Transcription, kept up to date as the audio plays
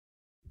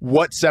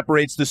What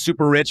separates the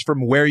super rich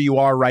from where you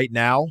are right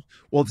now?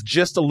 Well, it's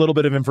just a little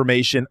bit of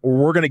information.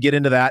 We're going to get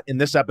into that in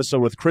this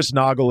episode with Chris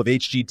Naugle of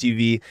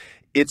HGTV.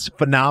 It's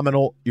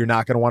phenomenal. You're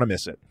not going to want to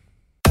miss it.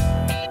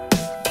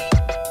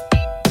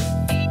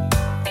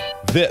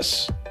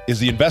 This is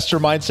the Investor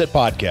Mindset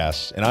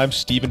Podcast, and I'm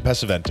Stephen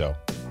Pesavento.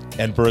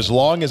 And for as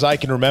long as I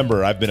can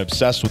remember, I've been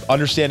obsessed with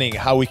understanding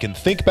how we can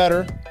think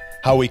better,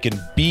 how we can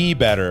be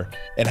better,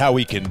 and how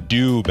we can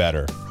do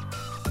better.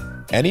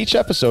 And each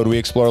episode, we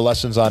explore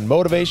lessons on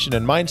motivation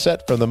and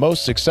mindset from the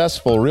most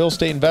successful real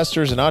estate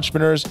investors and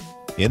entrepreneurs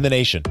in the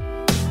nation.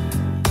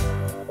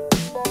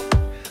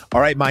 All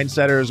right,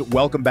 Mindsetters,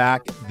 welcome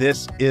back.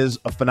 This is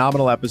a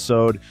phenomenal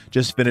episode.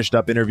 Just finished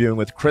up interviewing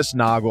with Chris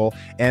Naugle,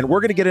 and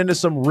we're going to get into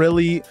some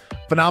really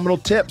phenomenal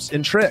tips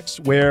and tricks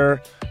where,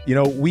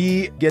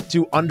 we get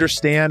to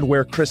understand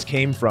where Chris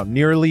came from,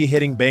 nearly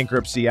hitting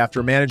bankruptcy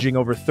after managing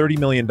over $30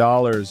 million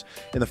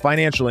in the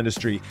financial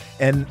industry,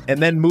 and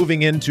then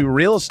moving into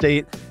real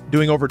estate,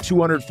 doing over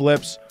 200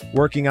 flips,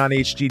 working on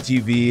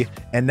HGTV,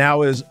 and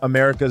now is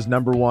America's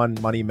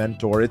 #1 money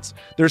mentor.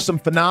 There's some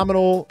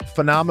phenomenal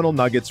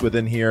nuggets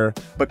within here,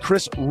 but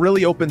Chris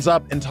really opens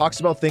up and talks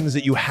about things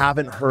that you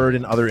haven't heard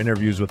in other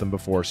interviews with him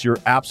before. So you're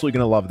absolutely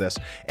going to love this.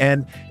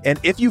 And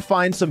if you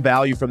find some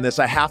value from this,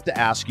 I have to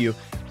ask you,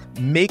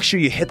 make sure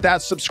you hit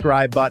that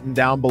subscribe button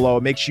down below.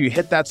 Make sure you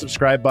hit that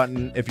subscribe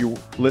button if you're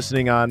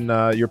listening on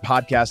your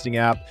podcasting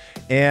app,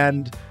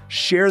 and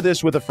share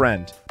this with a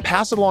friend.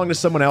 Pass it along to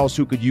someone else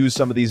who could use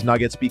some of these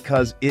nuggets,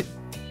 because it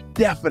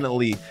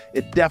definitely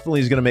is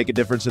going to make a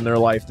difference in their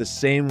life the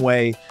same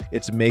way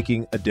it's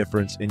making a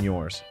difference in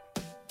yours.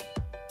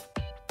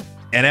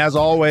 And as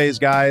always,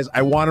 guys,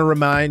 I want to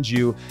remind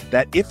you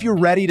that if you're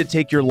ready to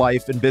take your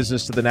life and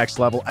business to the next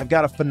level, I've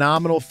got a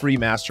phenomenal free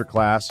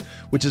masterclass,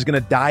 which is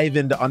going to dive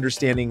into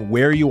understanding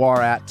where you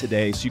are at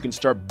today so you can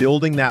start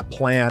building that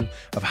plan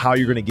of how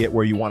you're going to get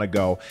where you want to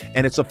go.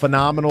 And it's a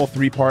phenomenal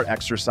 3-part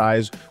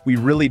exercise. We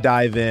really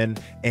dive in,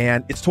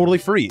 and it's totally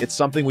free. It's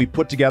something we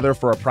put together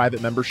for a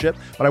private membership,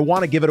 but I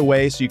want to give it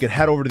away, so you can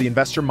head over to the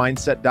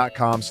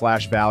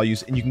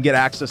investormindset.com/values, and you can get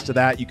access to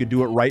that. You can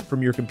do it right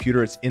from your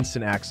computer. It's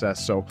instant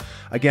access. So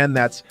again,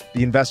 that's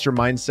the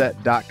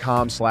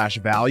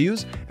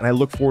investormindset.com/values, and I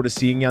look forward to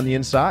seeing you on the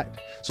inside.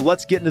 So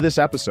let's get into this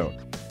episode.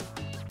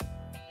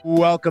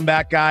 Welcome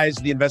back, guys,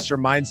 to the Investor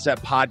Mindset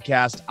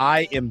Podcast.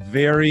 I am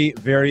very,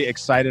 very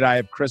excited. I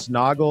have Chris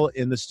Naugle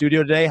in the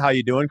studio today. How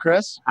you doing,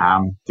 Chris?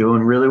 I'm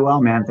doing really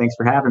well, man. Thanks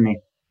for having me.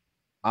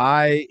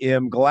 I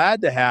am glad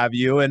to have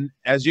you. And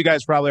as you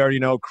guys probably already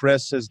know,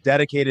 Chris has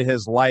dedicated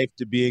his life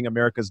to being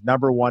America's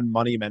 #1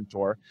 money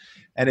mentor.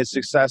 And his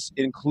success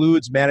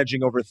includes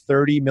managing over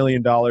 $30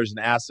 million in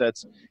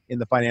assets in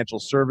the financial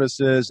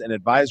services and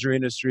advisory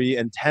industry,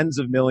 and tens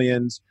of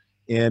millions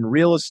in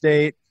real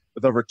estate,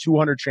 with over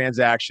 200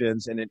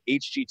 transactions and an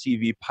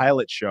HGTV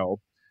pilot show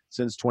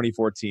since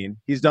 2014.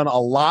 He's done a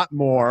lot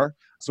more,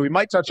 so we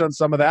might touch on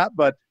some of that,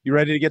 but you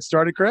ready to get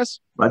started, Chris?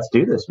 Let's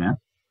do this, man.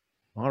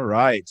 All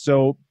right.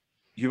 So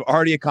you've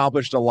already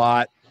accomplished a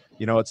lot,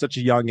 at such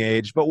a young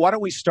age, but why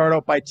don't we start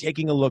out by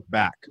taking a look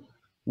back?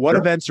 What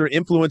events or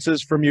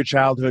influences from your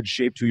childhood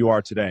shaped who you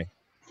are today?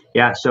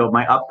 Yeah, so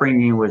my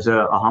upbringing was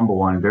a humble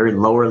one, very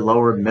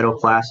lower middle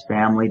class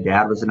family.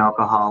 Dad was an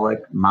alcoholic.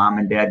 Mom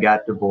and dad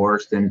got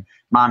divorced, and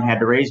mom had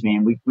to raise me.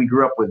 And we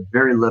grew up with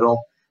very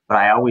little, but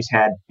I always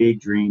had big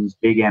dreams,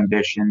 big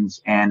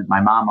ambitions, and my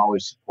mom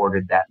always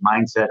supported that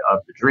mindset of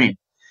the dream.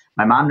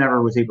 My mom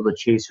never was able to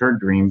chase her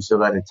dreams, so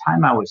by the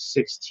time I was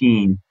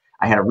 16,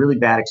 I had a really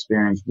bad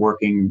experience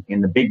working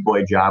in the big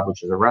boy job,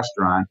 which is a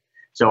restaurant.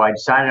 So I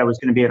decided I was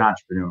going to be an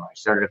entrepreneur. I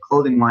started a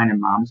clothing line in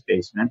mom's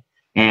basement,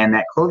 and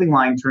that clothing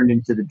line turned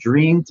into the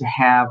dream to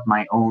have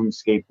my own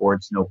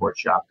snowboard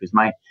shop, because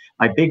my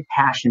big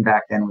passion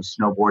back then was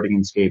snowboarding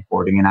and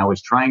skateboarding, and I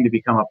was trying to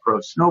become a pro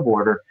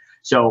snowboarder.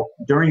 So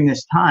during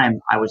this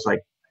time, I was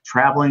like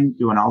traveling,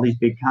 doing all these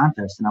big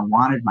contests, and I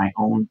wanted my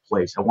own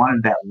place. I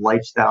wanted that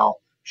lifestyle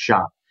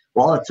shop.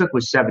 Well, all it took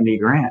was 70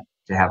 grand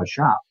to have a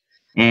shop.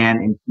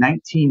 And in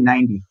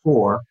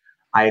 1994,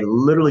 I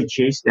literally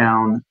chased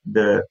down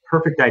the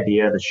perfect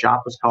idea. The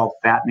shop was called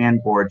Fat Man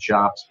Board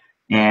Shops,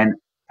 and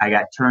I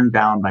got turned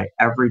down by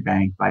every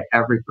bank, by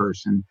every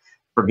person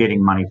for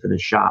getting money for the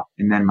shop.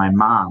 And then my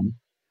mom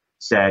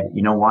said,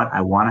 you know what,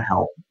 I want to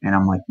help. And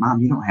I'm like,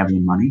 Mom, you don't have any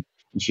money.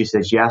 And she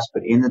says, yes,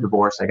 but in the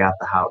divorce, I got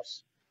the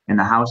house. And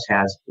the house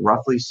has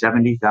roughly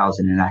 $70,000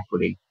 in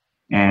equity.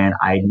 And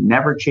I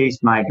never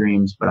chased my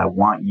dreams, but I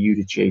want you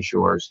to chase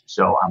yours.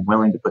 So I'm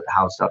willing to put the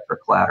house up for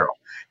collateral.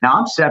 Now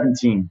I'm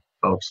 17,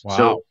 folks. Wow.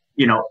 So,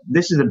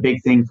 this is a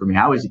big thing for me.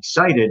 I was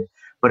excited,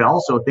 but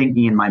also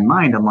thinking in my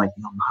mind, I'm like,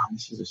 Mom,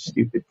 this is a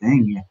stupid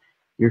thing.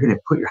 You're going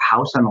to put your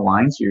house on the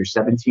line so your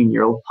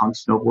 17-year-old punk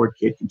snowboard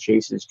kid can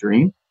chase his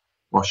dream?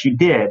 Well, she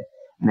did.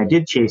 And I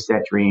did chase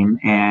that dream.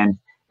 And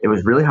it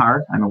was really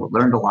hard. I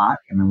learned a lot.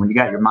 I mean, when you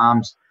got your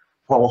mom's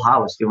whole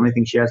house, the only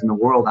thing she has in the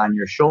world on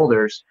your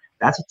shoulders,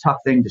 that's a tough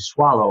thing to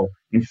swallow,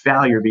 and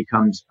failure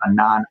becomes a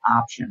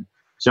non-option.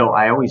 So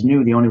I always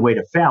knew the only way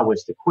to fail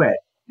was to quit,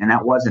 and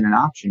that wasn't an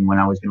option when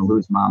I was going to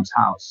lose mom's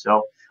house.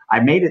 So I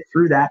made it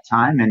through that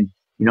time. And,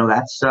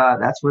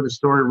 that's where the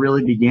story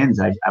really begins.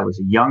 I was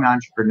a young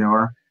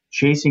entrepreneur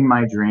chasing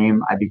my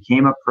dream. I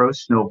became a pro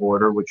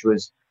snowboarder, which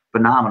was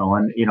phenomenal.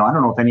 And, I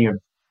don't know if any of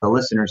the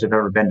listeners have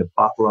ever been to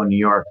Buffalo, New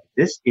York.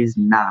 This is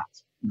not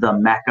the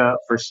mecca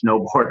for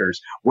snowboarders.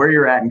 Where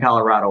you're at in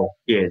Colorado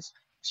is.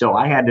 So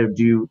I had to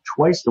do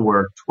twice the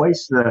work,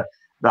 twice the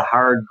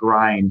hard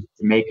grind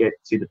to make it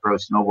to the pro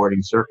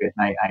snowboarding circuit.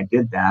 And I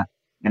did that.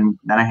 And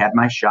then I had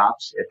my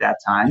shops at that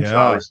time. So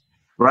I Yeah. was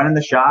running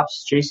the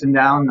shops, chasing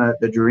down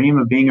the dream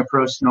of being a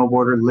pro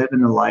snowboarder,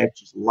 living the life,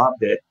 just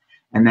loved it.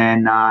 And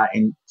then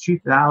in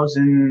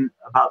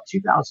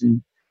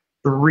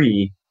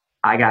 2003,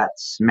 I got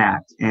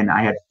smacked, and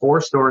I had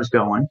 4 stores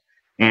going.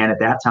 And at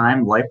that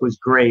time, life was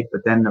great,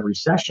 but then the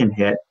recession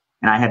hit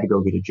and I had to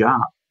go get a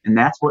job. And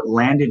that's what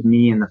landed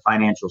me in the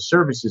financial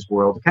services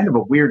world. Kind of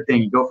a weird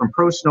thing. You go from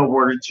pro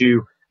snowboarder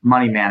to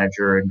money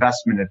manager,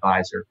 investment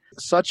advisor.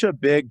 Such a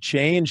big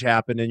change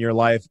happened in your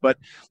life, but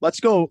let's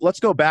go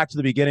back to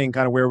the beginning,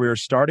 kind of where we were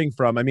starting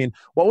from. I mean,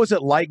 what was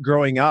it like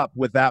growing up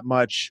with that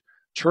much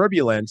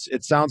turbulence?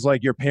 It sounds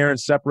like your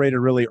parents separated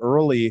really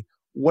early.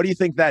 What do you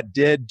think that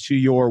did to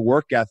your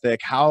work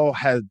ethic? How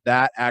has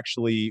that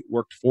actually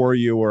worked for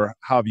you, or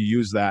how have you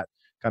used that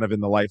kind of in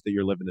the life that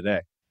you're living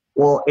today?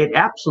 Well, it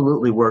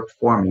absolutely worked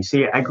for me.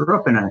 See, I grew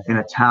up in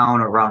a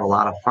town around a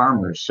lot of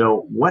farmers.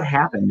 So what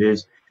happened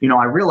is,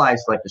 I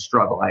realized like the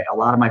struggle. A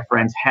lot of my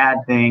friends had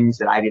things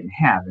that I didn't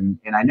have. And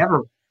I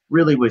never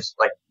really was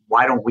like,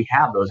 why don't we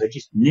have those? I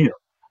just knew.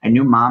 I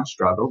knew mom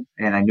struggled,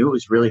 and I knew it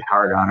was really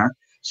hard on her.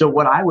 So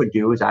what I would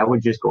do is I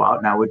would just go out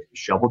and I would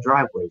shovel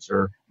driveways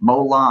or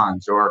mow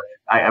lawns, or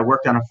I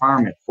worked on a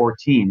farm at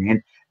 14.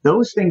 And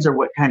those things are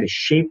what kind of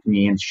shaped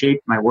me and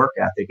shaped my work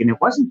ethic. And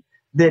it wasn't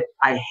that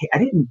I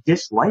didn't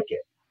dislike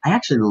it. I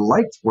actually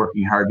liked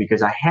working hard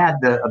because I had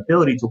the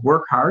ability to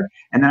work hard,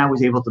 and then I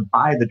was able to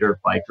buy the dirt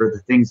bike or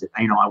the things that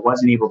I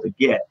wasn't able to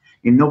get,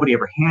 and nobody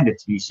ever handed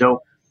to me.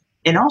 So,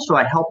 and also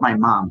I helped my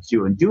mom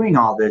too. And doing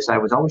all this, I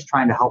was always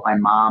trying to help my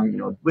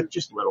mom, with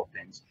just little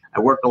things.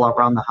 I worked a lot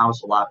around the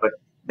house a lot, but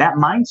that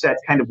mindset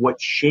kind of what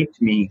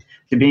shaped me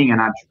to being an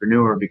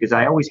entrepreneur, because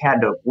I always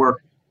had to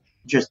work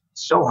just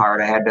so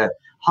hard. I had to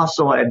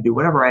hustle. I had to do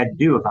whatever I had to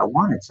do if I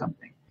wanted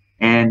something.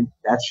 And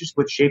that's just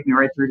what shaped me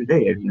right through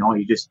today.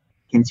 You just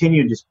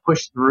continue to just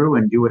push through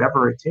and do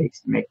whatever it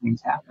takes to make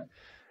things happen.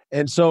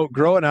 And so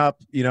growing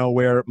up,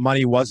 where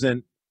money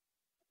wasn't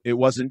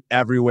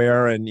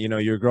everywhere, and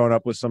you're growing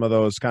up with some of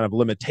those kind of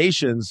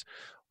limitations,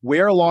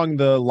 where along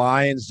the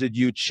lines did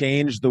you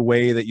change the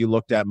way that you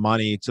looked at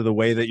money to the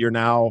way that you're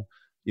now?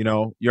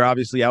 You're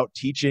obviously out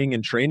teaching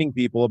and training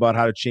people about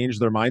how to change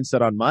their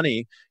mindset on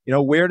money.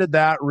 Where did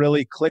that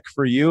really click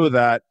for you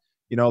that,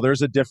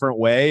 there's a different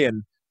way,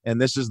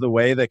 and this is the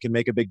way that can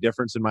make a big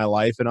difference in my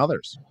life and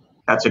others?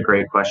 That's a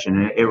great question.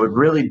 And it would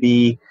really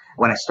be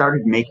when I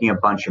started making a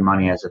bunch of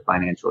money as a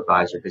financial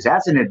advisor, because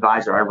as an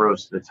advisor, I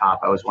rose to the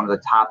top. I was one of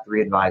the top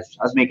 3 advisors.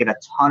 I was making a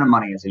ton of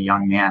money as a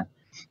young man.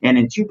 And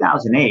in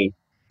 2008,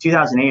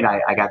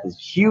 I got this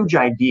huge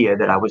idea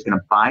that I was going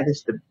to buy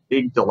this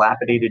big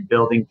dilapidated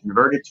building,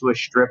 convert it to a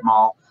strip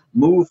mall,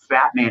 move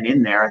Fat Man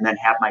in there, and then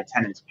have my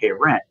tenants pay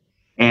rent.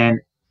 And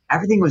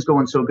everything was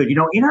going so good.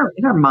 In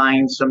our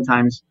minds,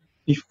 sometimes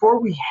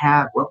before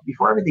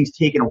everything's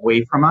taken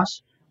away from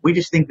us, we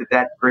just think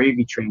that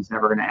gravy train's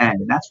never going to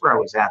end. And that's where I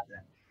was at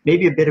then.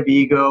 Maybe a bit of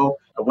ego.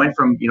 I went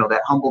from,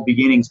 that humble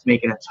beginnings to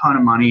making a ton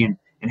of money and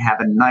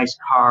having nice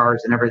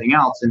cars and everything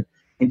else. And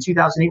in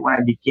 2008, when I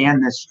began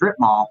this strip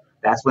mall,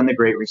 that's when the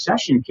Great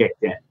Recession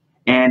kicked in.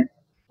 And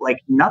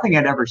like nothing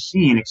I'd ever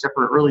seen except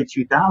for early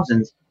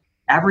 2000s,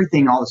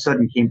 everything all of a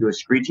sudden came to a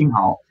screeching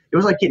halt. It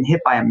was like getting hit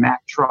by a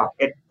Mack truck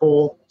at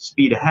full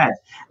speed ahead.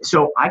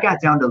 So I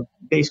got down to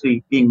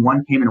basically being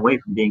one payment away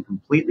from being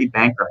completely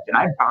bankrupt. And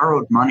I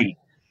borrowed money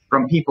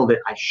from people that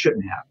I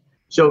shouldn't have.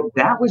 So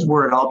that was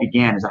where it all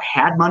began, is I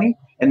had money,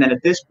 and then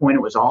at this point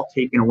it was all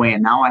taken away,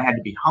 and now I had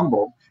to be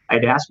humbled. I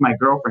had asked my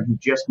girlfriend, who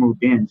just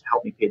moved in, to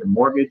help me pay the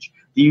mortgage,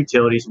 the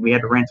utilities, and we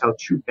had to rent out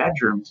 2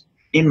 bedrooms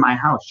in my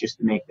house just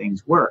to make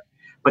things work.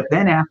 But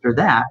then after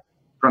that,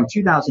 from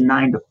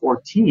 2009 to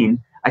 14,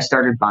 I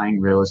started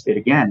buying real estate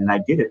again, and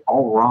I did it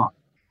all wrong.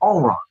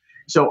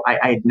 So I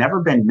had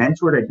never been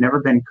mentored. I'd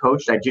never been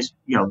coached. I just,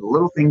 the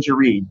little things you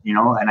read,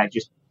 and I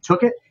just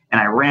took it and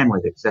I ran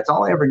with it, because that's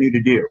all I ever knew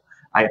to do.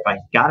 If I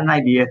got an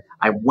idea,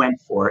 I went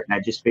for it, and I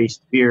just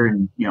faced fear,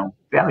 and,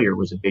 failure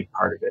was a big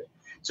part of it.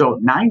 So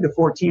 9 to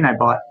 14, I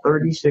bought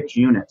 36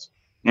 units.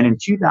 And in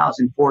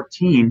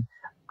 2014,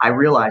 I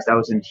realized I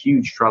was in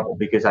huge trouble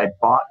because I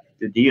bought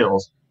the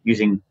deals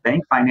using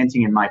bank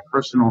financing in my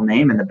personal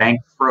name, and the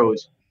bank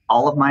froze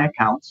all of my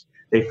accounts.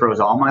 They froze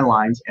all my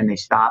lines, and they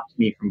stopped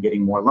me from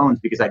getting more loans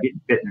because I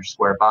didn't fit in their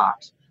square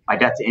box. My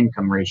debt to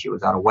income ratio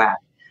was out of whack.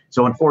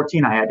 So in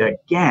 14, I had to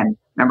again,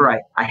 remember,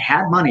 I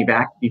had money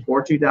back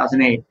before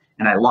 2008,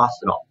 and I lost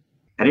it all.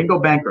 I didn't go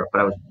bankrupt,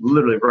 but I was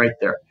literally right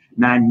there.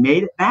 And then I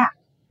made it back.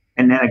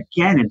 And then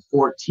again in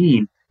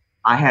 14,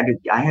 I had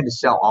to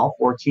sell all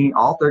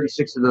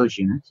 36 of those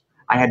units.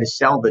 I had to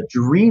sell the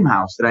dream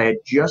house that I had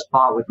just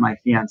bought with my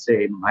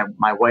fiance,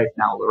 my wife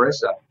now,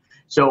 Larissa.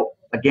 So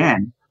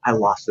again, I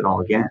lost it all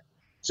again.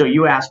 So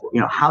you ask,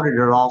 how did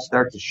it all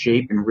start to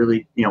shape and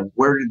really,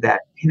 where did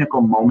that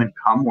pinnacle moment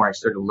come where I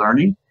started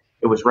learning?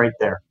 It was right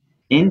there.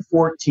 In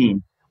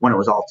 14, when it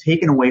was all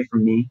taken away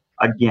from me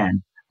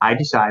again, I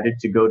decided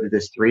to go to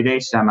this 3-day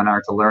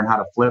seminar to learn how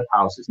to flip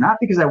houses. Not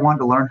because I wanted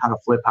to learn how to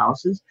flip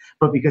houses,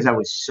 but because I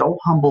was so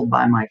humbled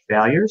by my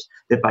failures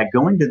that by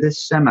going to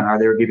this seminar,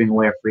 they were giving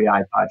away a free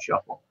iPod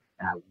shuffle.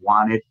 And I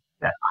wanted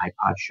that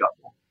iPod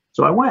shuffle.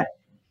 So I went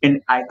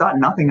and I thought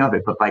nothing of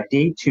it. But by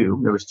day 2,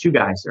 there was 2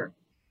 guys there.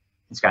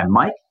 This guy,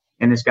 Mike,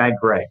 and this guy,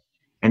 Greg.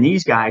 And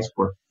these guys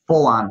were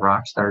full on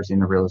rock stars in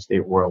the real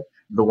estate world.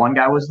 The one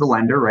guy was the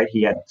lender, right?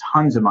 He had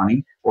tons of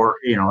money, or,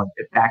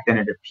 back then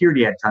it appeared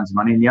he had tons of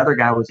money. And the other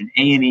guy was an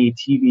A&E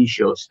TV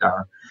show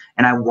star.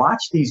 And I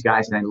watched these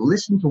guys and I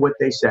listened to what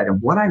they said.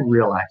 And what I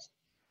realized,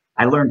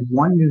 I learned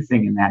one new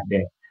thing in that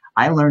day.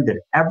 I learned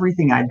that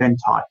everything I'd been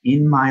taught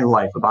in my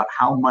life about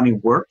how money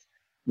worked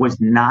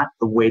was not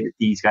the way that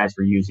these guys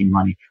were using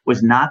money,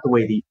 was not the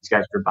way these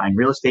guys were buying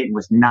real estate, and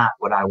was not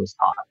what I was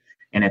taught.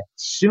 And as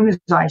soon as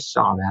I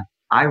saw that,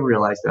 I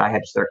realized that I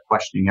had to start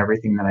questioning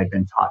everything that I'd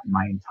been taught in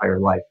my entire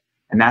life.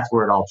 And that's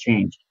where it all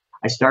changed.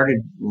 I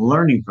started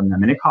learning from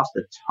them, and it cost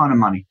a ton of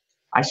money.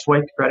 I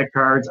swiped credit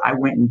cards. I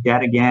went in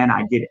debt again.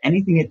 I did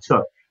anything it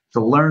took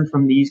to learn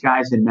from these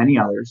guys and many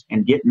others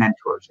and get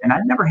mentors. And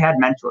I'd never had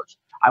mentors.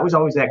 I was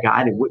always that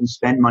guy that wouldn't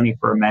spend money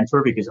for a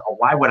mentor because,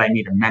 why would I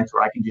need a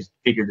mentor? I can just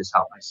figure this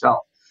out myself.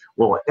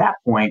 Well, at that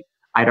point,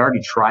 I'd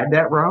already tried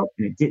that route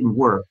and it didn't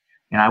work.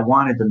 And I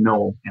wanted to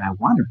know, and I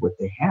wanted what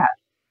they had.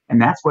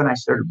 And that's when I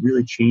started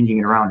really changing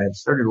it around. I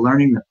started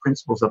learning the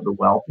principles of the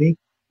wealthy.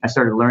 I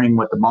started learning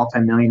what the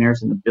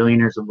multimillionaires and the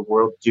billionaires of the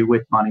world do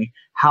with money,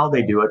 how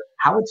they do it,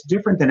 how it's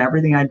different than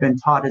everything I'd been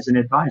taught as an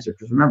advisor.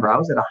 Because remember, I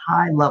was at a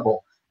high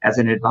level as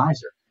an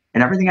advisor.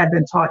 And everything I'd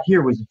been taught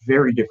here was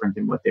very different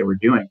than what they were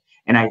doing.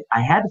 And I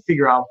had to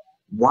figure out,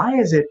 why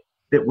is it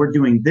that we're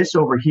doing this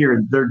over here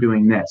and they're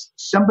doing this?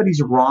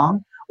 Somebody's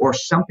wrong or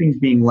something's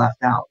being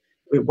left out.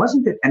 It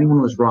wasn't that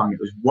anyone was wrong. It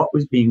was what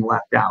was being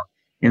left out.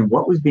 And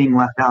what was being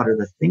left out are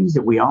the things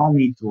that we all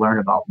need to learn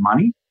about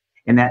money.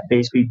 And that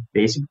basically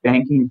basic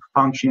banking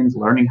functions,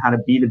 learning how to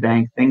be the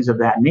bank, things of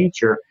that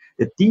nature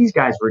that these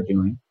guys were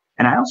doing.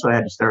 And I also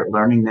had to start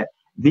learning that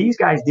these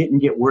guys didn't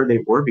get where they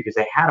were because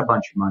they had a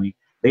bunch of money.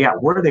 They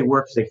got where they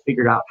were because they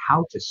figured out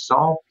how to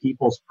solve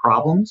people's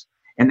problems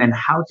and then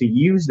how to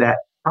use that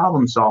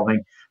problem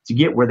solving to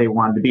get where they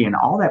wanted to be. And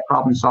all that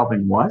problem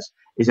solving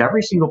is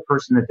every single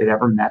person that they'd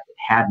ever met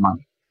that had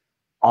money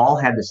all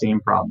had the same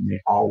problem. They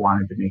all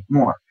wanted to make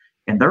more.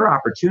 And their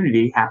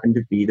opportunity happened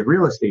to be the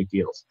real estate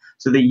deals.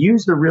 So they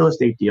used the real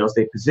estate deals,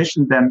 they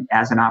positioned them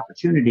as an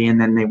opportunity, and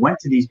then they went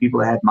to these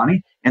people that had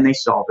money and they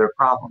solved their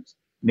problems.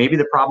 Maybe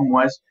the problem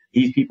was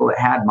these people that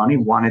had money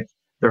wanted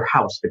their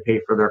house to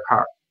pay for their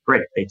car.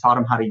 Great. They taught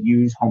them how to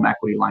use home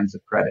equity lines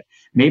of credit.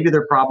 Maybe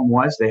their problem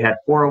was they had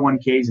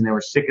 401ks and they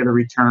were sick of the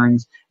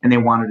returns and they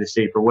wanted a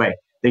safer way.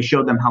 They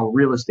showed them how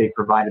real estate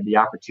provided the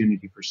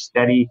opportunity for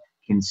steady,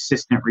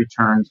 consistent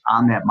returns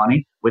on that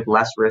money with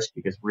less risk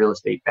because real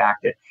estate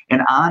backed it,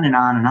 and on and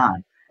on and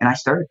on. And I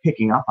started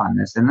picking up on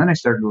this. And then I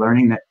started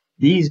learning that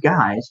these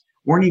guys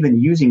weren't even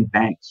using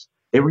banks.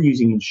 They were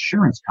using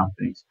insurance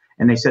companies.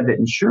 And they said that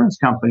insurance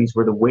companies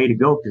were the way to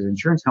go because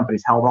insurance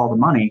companies held all the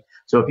money.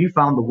 So if you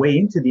found the way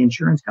into the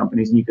insurance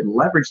companies and you could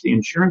leverage the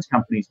insurance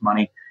company's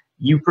money,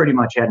 you pretty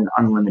much had an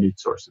unlimited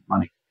source of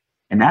money.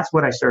 And that's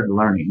what I started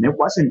learning. And it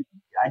wasn't,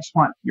 I just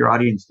want your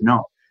audience to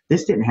know,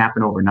 this didn't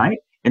happen overnight.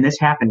 And this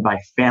happened by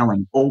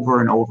failing over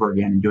and over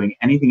again and doing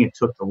anything it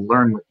took to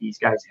learn what these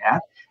guys had.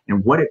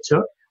 And what it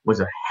took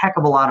was a heck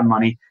of a lot of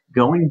money,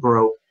 going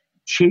broke,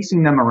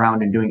 chasing them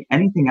around and doing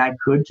anything I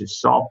could to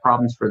solve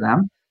problems for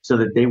them so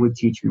that they would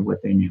teach me what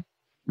they knew.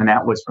 And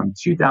that was from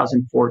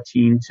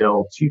 2014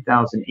 till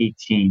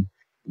 2018,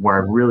 where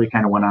I really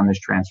kind of went on this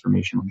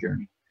transformational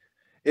journey.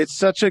 It's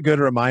such a good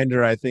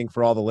reminder, I think,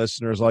 for all the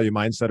listeners, all you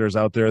mindsetters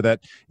out there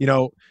that,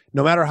 no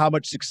matter how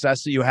much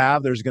success that you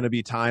have, there's going to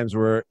be times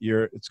where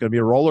it's going to be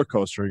a roller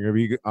coaster. You're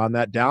going to be on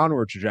that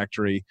downward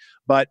trajectory.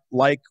 But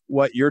like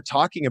what you're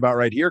talking about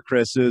right here,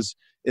 Chris, is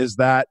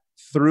that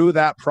through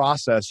that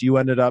process, you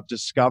ended up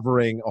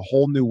discovering a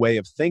whole new way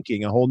of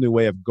thinking, a whole new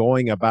way of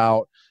going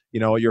about,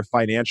 your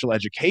financial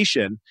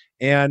education.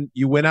 And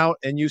you went out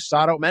and you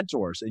sought out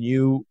mentors and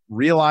you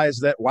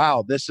realized that,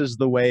 wow, this is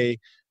the way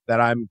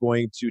that I'm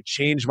going to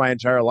change my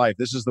entire life.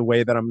 This is the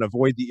way that I'm going to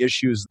avoid the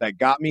issues that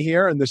got me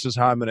here. And this is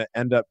how I'm going to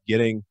end up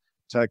getting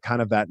to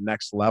kind of that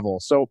next level.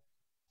 So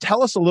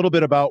tell us a little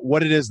bit about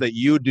what it is that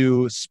you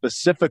do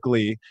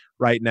specifically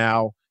right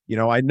now.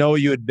 I know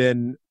you had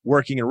been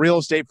working in real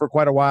estate for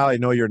quite a while. I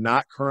know you're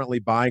not currently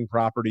buying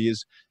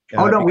properties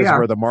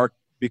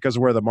because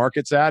of where the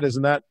market's at.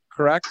 Isn't that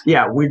correct?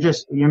 Yeah, you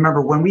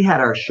remember when we had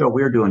our show,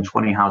 we were doing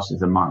 20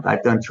 houses a month.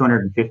 I've done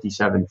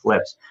 257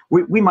 flips.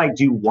 We might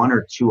do 1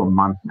 or 2 a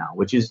month now,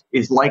 which is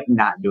like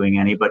not doing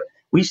any, but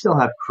We still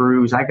have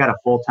crews. I got a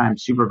full-time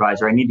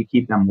supervisor. I need to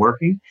keep them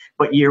working.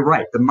 But you're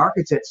right. The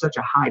market's at such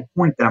a high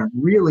point that I'm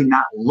really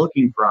not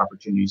looking for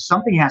opportunities.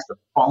 Something has to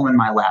fall in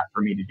my lap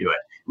for me to do it.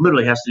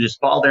 Literally has to just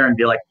fall there and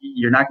be like,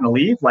 you're not going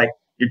to leave? Like,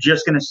 you're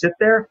just going to sit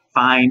there?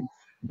 Fine.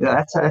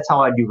 That's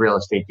how I do real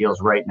estate deals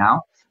right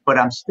now. But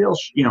I'm still,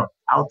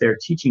 out there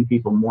teaching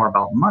people more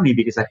about money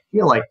because I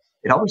feel like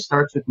it always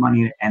starts with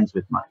money and it ends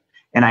with money.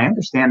 And I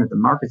understand that the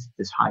market's at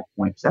this high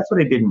point because that's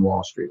what I did in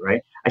Wall Street,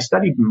 right? I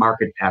studied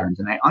market patterns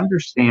and I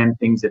understand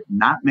things that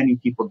not many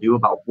people do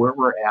about where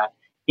we're at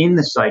in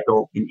the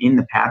cycle and in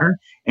the pattern,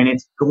 and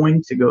it's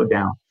going to go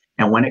down.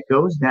 And when it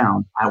goes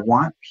down, I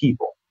want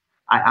people.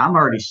 I'm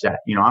already set.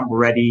 I'm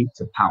ready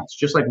to pounce.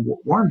 Just like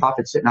Warren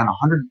Buffett's sitting on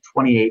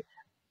 128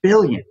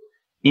 billion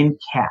in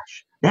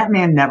cash. That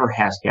man never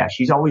has cash.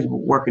 He's always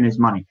working his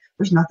money.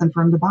 There's nothing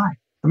for him to buy.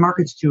 The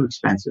market's too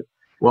expensive.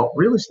 Well,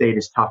 real estate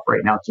is tough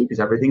right now too because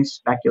everything's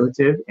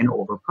speculative and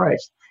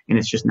overpriced, and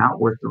it's just not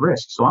worth the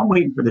risk. So I'm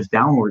waiting for this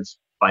downward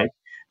spike,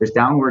 this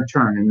downward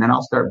turn, and then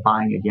I'll start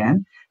buying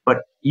again. But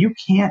you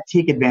can't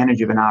take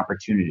advantage of an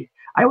opportunity.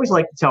 I always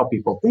like to tell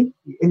people,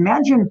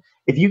 imagine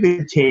if you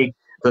could take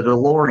the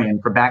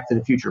DeLorean for Back to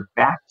the Future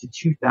back to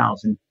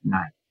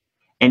 2009,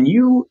 and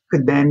you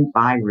could then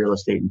buy real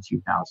estate in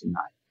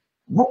 2009.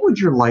 What would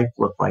your life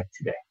look like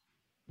today?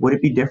 Would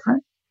it be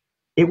different?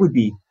 It would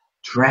be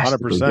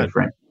drastically 100%.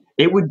 different.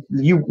 We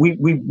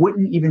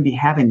wouldn't even be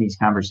having these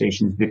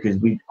conversations because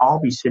we'd all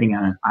be sitting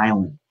on an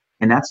island.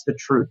 And that's the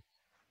truth.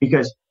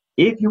 Because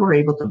if you were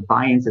able to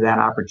buy into that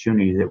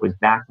opportunity that was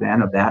back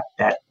then of that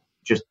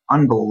just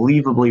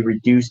unbelievably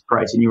reduced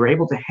price, and you were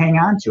able to hang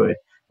on to it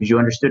because you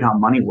understood how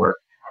money worked,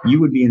 you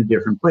would be in a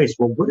different place.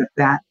 Well, what if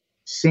that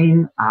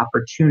same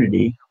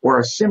opportunity or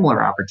a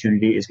similar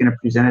opportunity is going to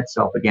present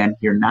itself again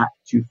here not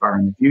too far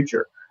in the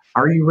future?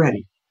 Are you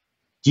ready?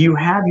 Do you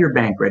have your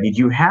bank ready? Do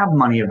you have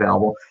money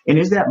available? And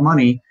is that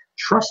money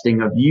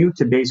trusting of you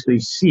to basically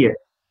see it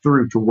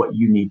through to what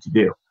you need to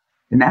do?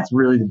 And that's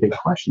really the big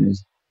question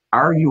is,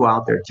 are you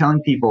out there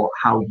telling people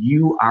how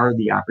you are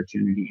the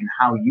opportunity and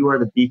how you are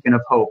the beacon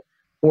of hope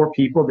for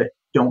people that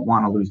don't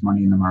want to lose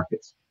money in the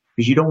markets?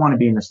 Because you don't want to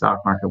be in the stock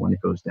market when it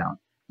goes down.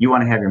 You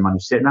want to have your money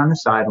sitting on the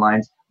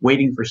sidelines,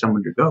 waiting for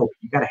someone to go.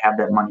 You got to have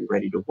that money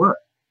ready to work.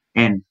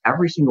 And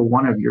every single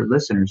one of your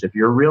listeners, if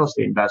you're a real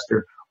estate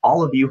investor,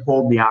 all of you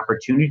hold the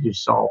opportunity to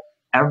solve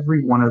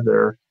every one of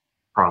their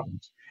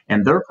problems.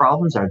 And their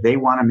problems are they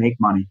want to make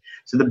money.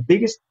 So the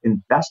biggest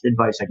and best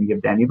advice I can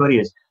give to anybody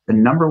is the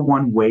number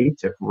one way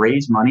to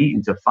raise money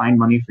and to find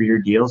money for your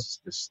deals is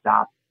to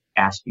stop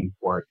asking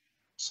for it.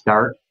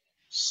 Start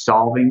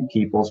solving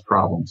people's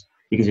problems.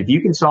 Because if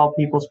you can solve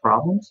people's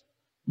problems,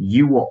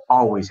 you will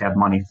always have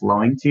money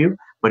flowing to you.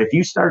 But if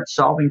you start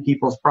solving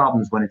people's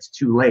problems when it's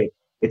too late,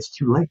 it's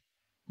too late.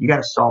 You got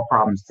to solve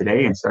problems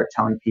today and start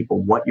telling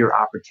people what your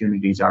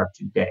opportunities are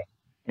today.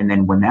 And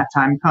then when that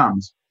time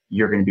comes,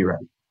 you're going to be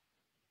ready.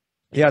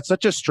 Yeah, it's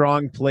such a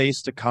strong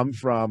place to come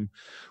from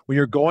when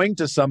you're going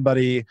to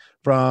somebody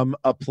from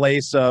a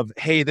place of,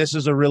 hey, this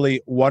is a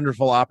really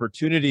wonderful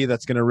opportunity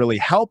that's going to really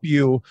help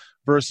you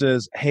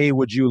versus, hey,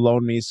 would you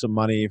loan me some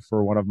money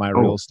for one of my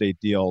real estate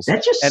deals?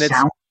 That just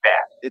sounds bad.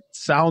 It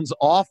sounds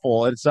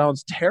awful. It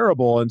sounds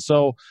terrible. And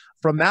so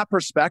from that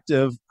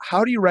perspective,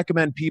 how do you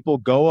recommend people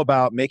go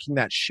about making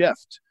that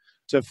shift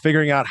to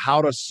figuring out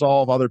how to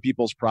solve other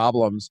people's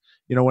problems,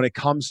 when it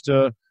comes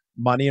to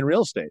money and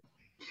real estate?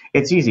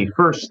 It's easy.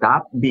 First,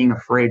 stop being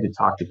afraid to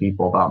talk to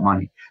people about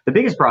money. The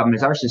biggest problem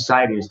is our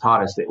society has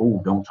taught us that,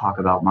 don't talk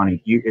about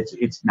money.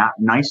 It's not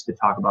nice to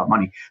talk about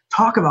money.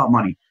 Talk about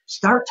money.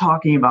 Start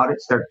talking about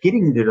it. Start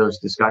getting into those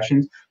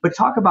discussions, but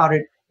talk about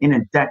it in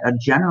a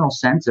general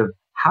sense of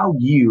how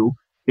you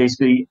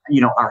basically,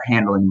 are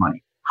handling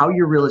money, how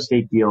your real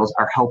estate deals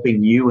are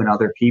helping you and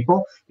other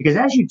people. Because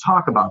as you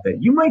talk about that,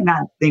 you might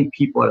not think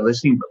people are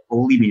listening, but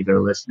believe me, they're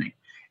listening.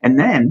 And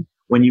then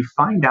when you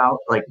find out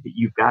that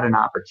you've got an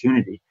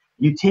opportunity,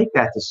 you take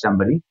that to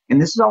somebody,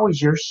 and this is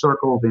always your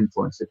circle of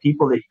influence, the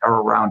people that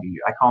are around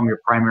you. I call them your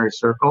primary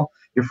circle,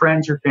 your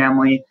friends, your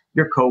family,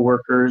 your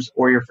coworkers,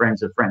 or your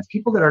friends of friends,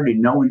 people that already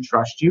know and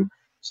trust you.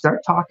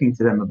 Start talking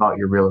to them about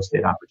your real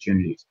estate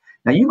opportunities.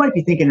 Now, you might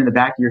be thinking in the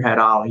back of your head,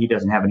 he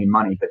doesn't have any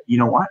money, but you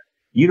know what?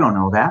 You don't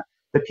know that.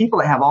 The people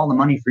that have all the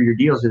money for your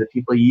deals are the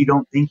people you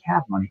don't think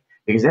have money,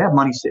 because they have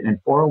money sitting in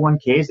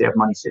 401ks, they have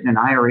money sitting in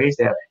IRAs,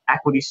 they have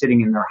equity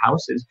sitting in their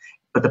houses.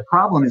 But the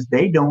problem is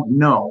they don't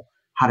know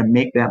how to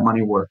make that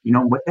money work.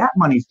 What that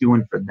money's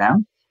doing for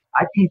them,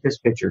 I paint this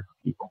picture for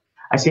people.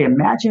 I say,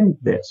 imagine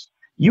this.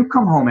 You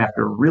come home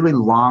after a really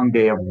long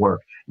day of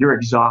work. You're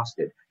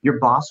exhausted. Your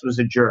boss was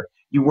a jerk.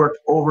 You worked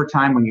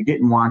overtime when you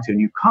didn't want to.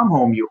 And you come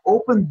home, you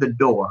open the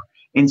door,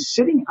 and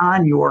sitting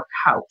on your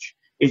couch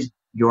is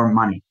your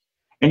money.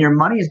 And your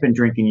money has been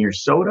drinking your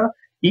soda,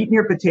 eating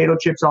your potato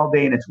chips all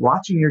day, and it's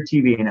watching your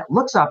TV. And it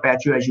looks up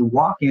at you as you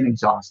walk in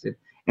exhausted.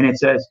 And it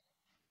says,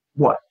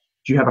 what?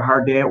 Do you have a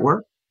hard day at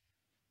work?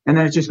 And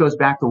then it just goes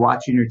back to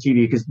watching your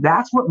TV, because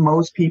that's what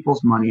most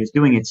people's money is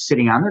doing. It's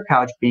sitting on their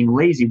couch being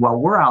lazy while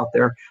we're out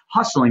there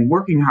hustling,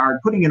 working hard,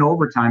 putting in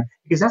overtime,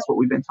 because that's what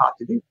we've been taught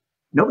to do.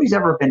 Nobody's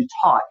ever been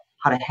taught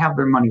how to have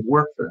their money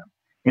work for them.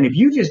 And if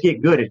you just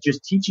get good at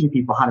just teaching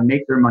people how to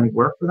make their money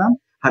work for them,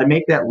 how to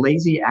make that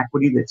lazy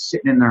equity that's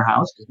sitting in their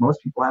house, because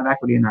most people have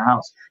equity in their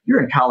house.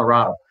 You're in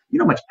Colorado. You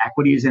know how much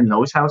equity is in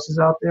those houses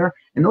out there?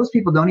 And those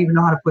people don't even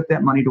know how to put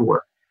that money to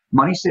work.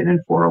 Money sitting in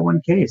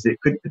 401ks that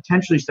could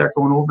potentially start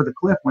going over the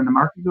cliff when the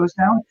market goes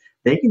down.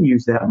 They can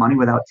use that money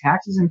without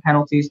taxes and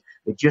penalties.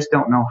 They just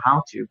don't know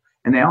how to.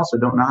 And they also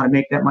don't know how to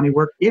make that money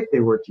work if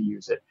they were to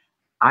use it.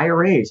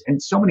 IRAs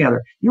and so many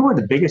other. You know what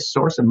the biggest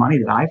source of money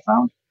that I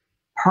found?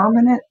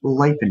 Permanent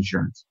life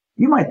insurance.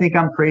 You might think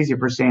I'm crazy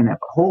for saying that,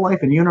 but whole life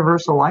and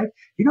universal life,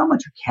 you know how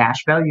much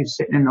cash value is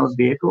sitting in those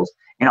vehicles?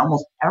 And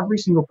almost every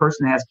single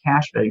person that has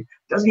cash value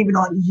doesn't even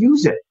know how to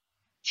use it.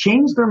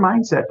 Change their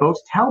mindset, folks.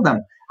 Tell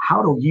them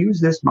how to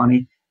use this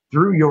money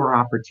through your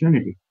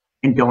opportunity.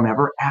 And don't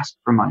ever ask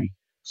for money.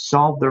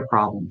 Solve their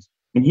problems.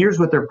 And here's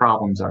what their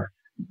problems are.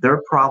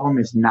 Their problem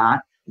is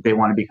not that they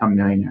want to become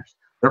millionaires.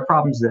 Their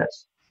problem is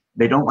this.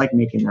 They don't like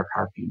making their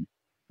car payment.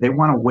 They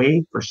want a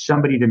way for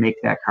somebody to make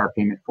that car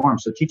payment for them.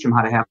 So teach them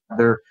how to have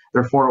their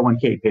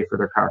 401k pay for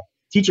their car.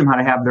 Teach them how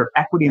to have their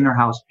equity in their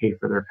house pay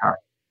for their car.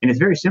 And it's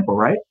very simple,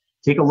 right?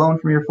 Take a loan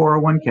from your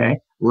 401k,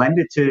 lend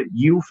it to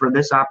you for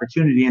this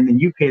opportunity, and then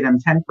you pay them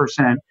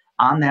 10%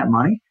 on that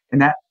money. And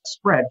that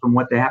spread from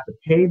what they have to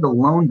pay the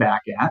loan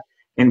back at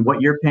and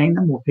what you're paying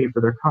them will pay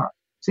for their car.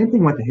 Same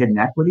thing with the hidden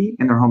equity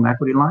in their home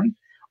equity line.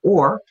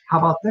 Or how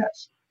about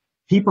this?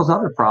 People's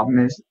other problem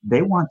is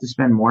they want to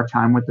spend more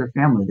time with their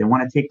family. They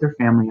want to take their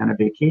family on a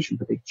vacation,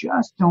 but they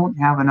just don't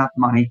have enough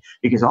money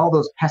because all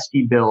those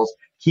pesky bills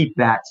keep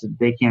that so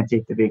they can't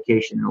take the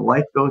vacation. And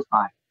life goes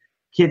by.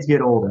 Kids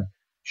get older.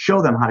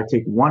 Show them how to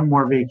take one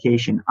more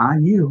vacation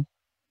on you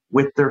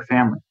with their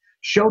family.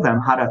 Show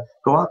them how to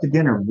go out to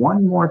dinner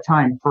one more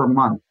time per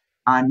month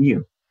on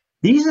you.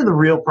 These are the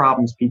real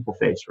problems people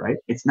face, right?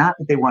 It's not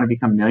that they want to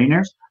become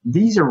millionaires.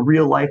 These are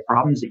real life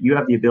problems that you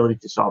have the ability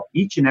to solve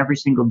each and every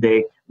single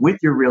day with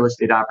your real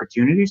estate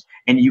opportunities.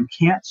 And you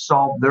can't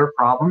solve their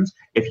problems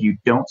if you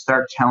don't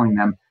start telling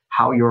them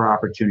how your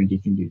opportunity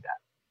can do that.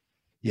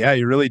 Yeah,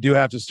 you really do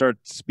have to start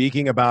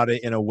speaking about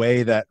it in a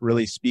way that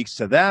really speaks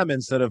to them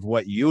instead of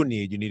what you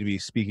need. You need to be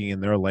speaking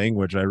in their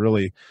language.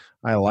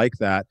 I like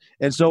that.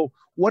 And so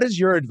what is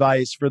your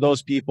advice for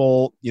those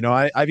people?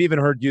 I've even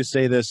heard you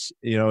say this,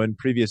 in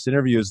previous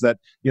interviews that,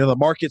 the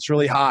market's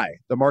really high.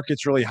 The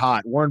market's really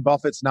hot. Warren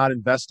Buffett's not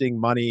investing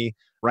money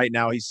right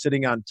now. He's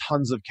sitting on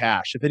tons of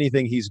cash. If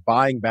anything, he's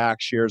buying back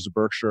shares of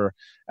Berkshire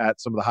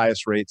at some of the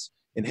highest rates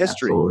in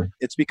history. Absolutely.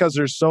 It's because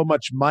there's so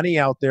much money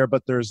out there,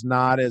 but there's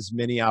not as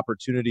many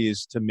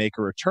opportunities to make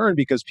a return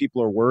because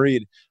people are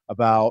worried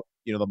about,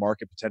 the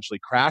market potentially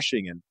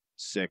crashing in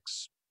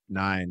 6,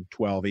 9,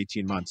 12,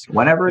 18 months.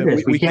 Whenever it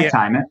is, we can't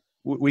time it.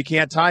 We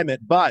can't time it.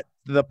 But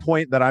the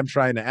point that I'm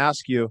trying to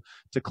ask you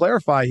to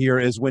clarify here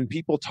is when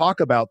people talk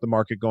about the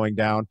market going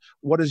down,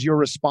 what is your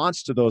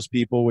response to those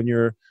people when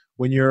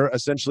you're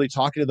essentially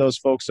talking to those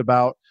folks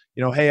about,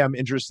 hey, I'm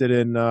interested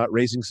in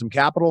raising some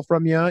capital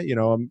from you.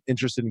 I'm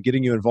interested in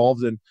getting you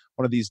involved in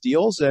one of these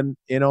deals. And,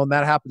 and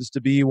that happens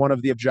to be one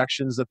of the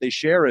objections that they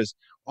share is,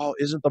 oh,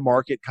 isn't the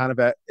market kind of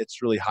at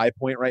its really high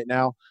point right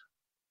now?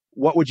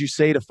 What would you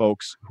say to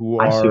folks who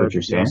are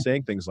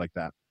saying things like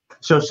that?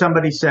 So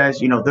somebody says,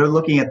 they're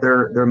looking at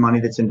their money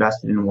that's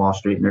invested in Wall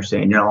Street and they're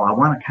saying, I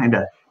want to kind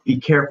of be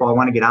careful. I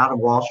want to get out of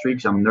Wall Street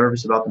because I'm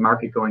nervous about the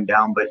market going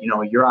down. But,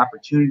 your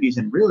opportunities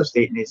in real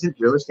estate, and isn't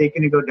real estate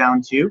going to go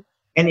down too?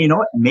 And you know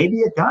what? Maybe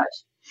it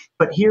does.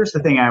 But here's the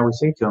thing I always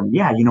say to them.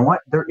 Yeah, you know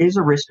what? There is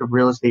a risk of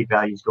real estate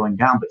values going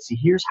down. But see,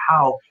 here's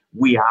how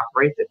we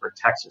operate that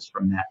protects us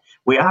from that.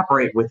 We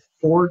operate with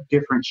 4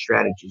 different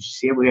strategies.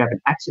 You see, we have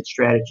an exit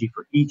strategy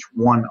for each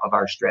one of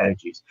our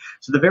strategies.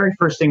 So the very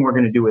first thing we're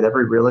going to do with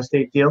every real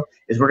estate deal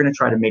is we're going to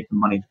try to make the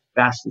money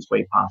the fastest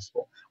way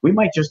possible. We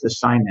might just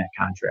assign that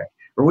contract,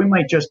 or we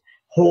might just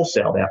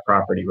wholesale that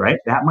property, right?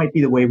 That might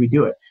be the way we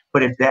do it.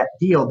 But if that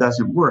deal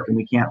doesn't work and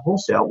we can't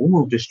wholesale, we'll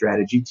move to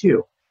strategy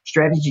 2.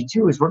 Strategy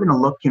 2 is we're going to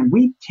look, can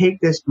we take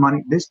this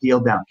deal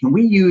down? Can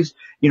we use,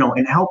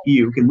 and help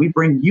you? Can we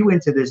bring you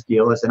into this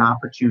deal as an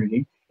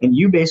opportunity and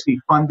you basically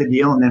fund the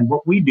deal? And then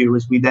what we do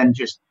is we then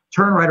just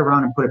turn right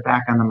around and put it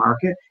back on the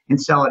market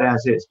and sell it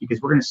as is, because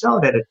we're going to sell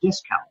it at a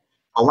discount,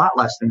 a lot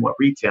less than what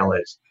retail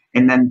is.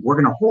 And then we're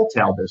going to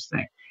wholesale this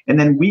thing. And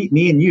then me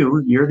and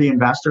you're the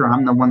investor.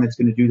 I'm the one that's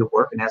going to do the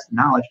work and has the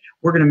knowledge.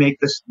 We're going to make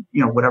this,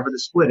 whatever the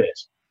split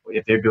is,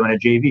 if they're doing a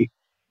JV.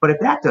 But if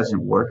that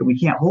doesn't work and we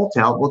can't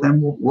wholesale, well, then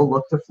we'll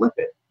look to flip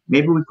it.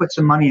 Maybe we put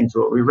some money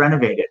into it. We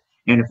renovate it.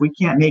 And if we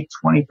can't make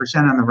 20%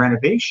 on the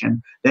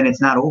renovation, then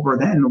it's not over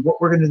then. What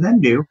we're going to then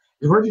do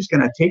is we're just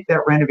going to take that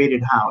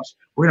renovated house.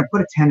 We're going to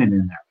put a tenant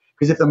in there.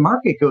 Because if the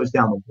market goes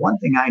down, the one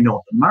thing I know,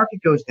 if the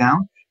market goes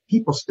down,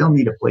 people still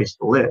need a place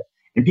to live.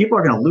 And people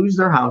are going to lose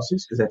their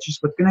houses because that's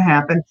just what's going to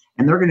happen.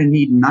 And they're going to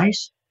need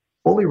nice,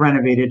 fully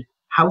renovated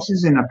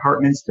houses and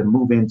apartments to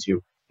move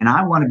into. And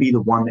I want to be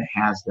the one that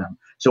has them.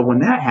 So when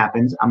that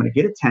happens, I'm going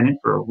to get a tenant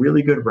for a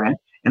really good rent,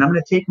 and I'm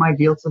going to take my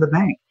deal to the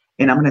bank.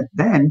 And I'm going to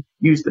then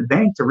use the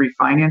bank to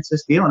refinance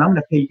this deal. And I'm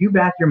going to pay you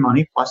back your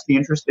money plus the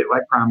interest that I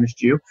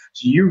promised you.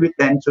 So you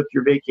then took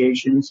your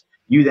vacations.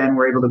 You then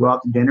were able to go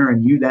out to dinner,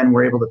 and you then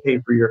were able to pay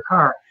for your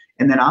car.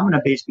 And then I'm going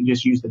to basically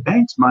just use the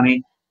bank's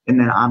money. And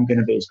then I'm going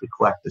to basically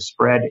collect the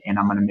spread, and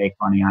I'm going to make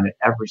money on it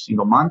every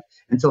single month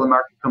until the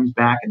market comes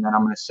back. And then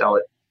I'm going to sell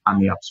it on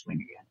the upswing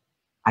again.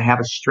 I have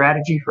a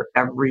strategy for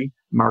every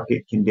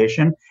market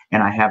condition,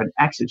 and I have an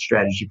exit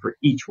strategy for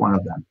each one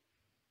of them.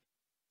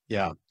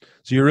 Yeah.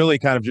 So you're really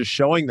kind of just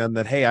showing them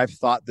that, hey, I've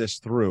thought this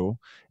through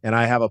and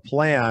I have a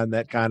plan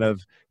that kind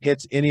of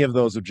hits any of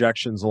those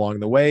objections along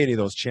the way, any of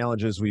those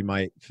challenges we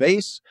might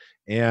face,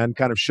 and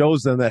kind of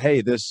shows them that,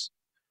 hey, this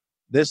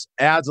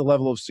adds a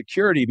level of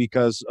security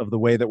because of the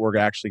way that we're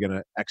actually going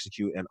to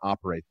execute and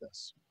operate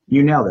this.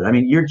 You nailed it. I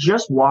mean, you're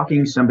just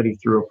walking somebody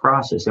through a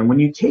process. And when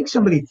you take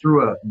somebody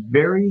through a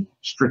very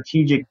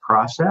strategic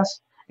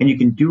process and you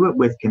can do it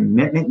with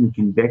commitment and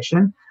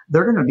conviction,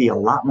 they're going to be a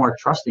lot more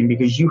trusting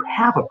because you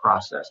have a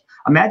process.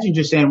 Imagine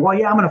just saying, well,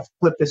 yeah, I'm going to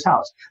flip this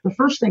house. The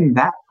first thing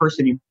that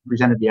person you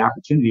presented the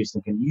opportunity is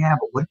thinking, yeah,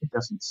 but what if it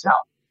doesn't sell?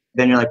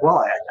 Then you're like, well,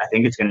 I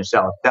think it's going to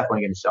sell. It's definitely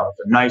going to sell.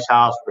 It's a nice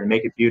house. We're going to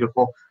make it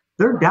beautiful.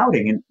 They're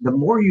doubting. And the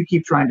more you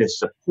keep trying to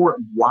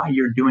support why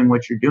you're doing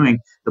what you're doing,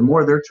 the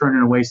more they're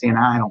turning away saying,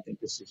 I don't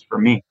think this is for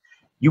me.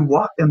 You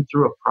walk them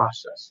through a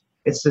process.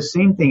 It's the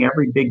same thing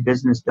every big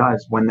business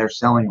does when they're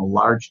selling a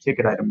large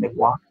ticket item. They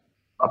walk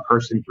a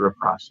person through a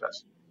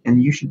process.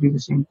 And you should do the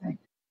same thing.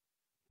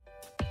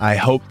 I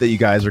hope that you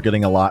guys are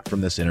getting a lot from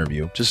this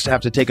interview. Just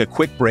have to take a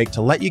quick break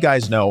to let you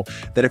guys know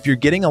that if you're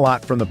getting a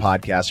lot from the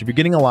podcast, if you're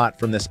getting a lot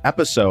from this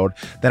episode,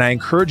 then I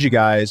encourage you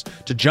guys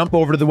to jump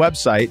over to the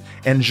website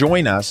and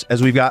join us,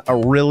 as we've got a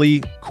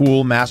really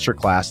cool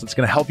masterclass that's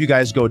going to help you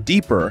guys go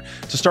deeper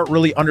to start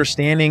really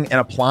understanding and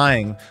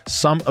applying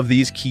some of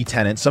these key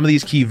tenets, some of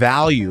these key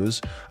values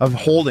of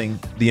holding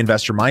the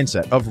investor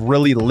mindset, of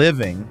really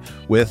living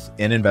with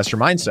an investor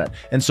mindset.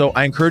 And so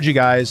I encourage you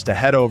guys to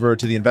head over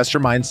to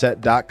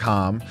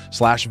theinvestormindset.com/values,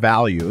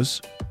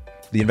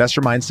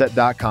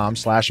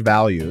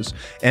 theinvestormindset.com/values,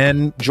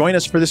 and join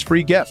us for this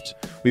free gift.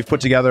 We've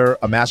put together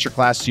a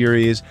masterclass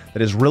series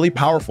that is really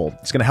powerful.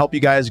 It's going to help you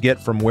guys get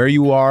from where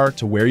you are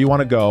to where you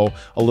want to go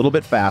a little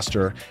bit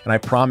faster. And I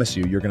promise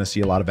you, you're going to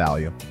see a lot of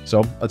value.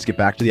 So let's get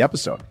back to the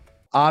episode.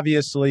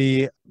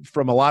 Obviously,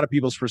 from a lot of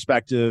people's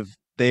perspective,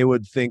 they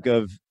would think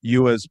of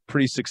you as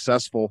pretty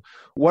successful.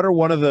 What are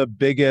one of the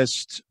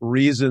biggest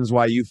reasons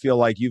why you feel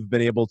like you've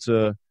been able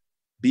to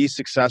be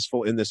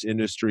successful in this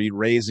industry,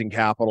 raising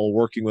capital,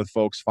 working with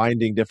folks,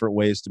 finding different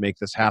ways to make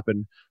this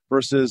happen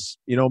versus,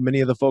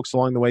 many of the folks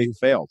along the way who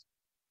failed?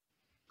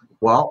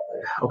 Well,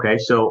 okay.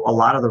 So a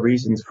lot of the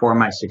reasons for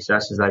my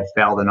success is I've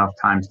failed enough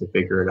times to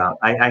figure it out.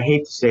 I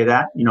hate to say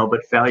that,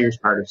 but failure is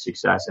part of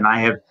success. And I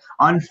have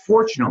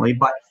unfortunately,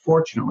 but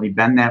fortunately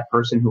been that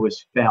person who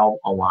has failed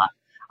a lot.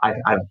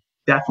 I've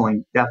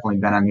definitely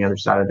been on the other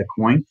side of the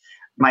coin.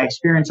 My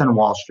experience on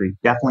Wall Street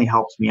definitely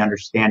helps me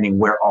understanding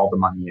where all the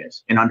money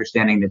is and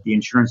understanding that the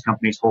insurance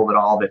companies hold it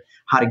all, that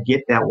how to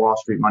get that Wall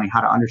Street money,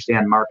 how to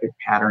understand market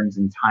patterns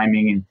and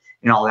timing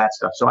and all that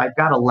stuff. So I've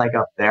got a leg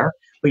up there.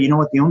 But you know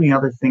what? The only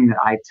other thing that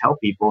I tell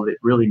people that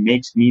really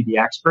makes me the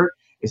expert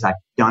is I've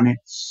done it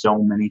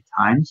so many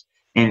times.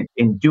 And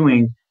in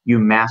doing, you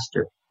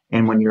master.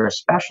 And when you're a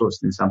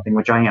specialist in something,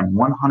 which I am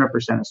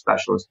 100% a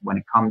specialist when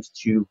it comes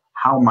to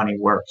how money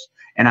works.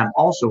 And I'm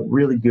also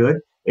really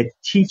good at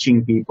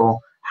teaching people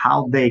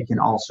how they can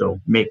also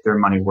make their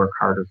money work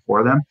harder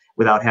for them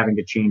without having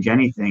to change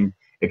anything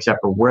except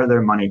for where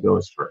their money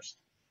goes first.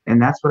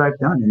 And that's what I've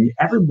done. And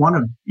every one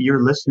of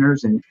your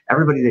listeners and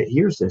everybody that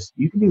hears this,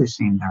 you can do the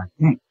same darn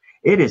thing.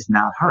 It is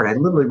not hard. I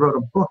literally wrote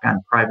a book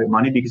on private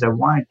money because I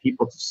wanted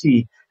people to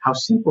see how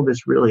simple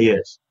this really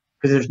is,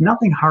 because there's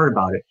nothing hard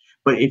about it.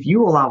 But if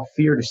you allow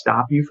fear to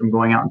stop you from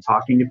going out and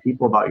talking to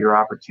people about your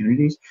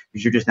opportunities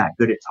because you're just not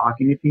good at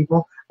talking to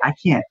people, I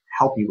can't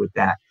help you with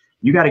that.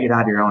 You got to get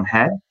out of your own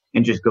head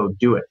and just go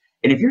do it.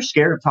 And if you're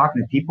scared of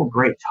talking to people,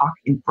 great, talk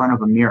in front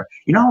of a mirror.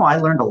 You know how I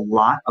learned a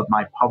lot of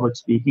my public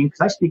speaking?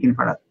 Because I speak in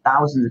front of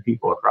thousands of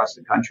people across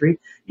the country.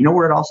 You know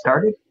where it all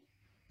started?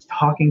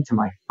 Talking to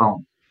my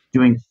phone,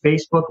 doing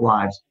Facebook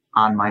Lives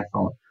on my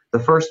phone. The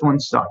first one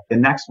sucked. The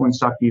next one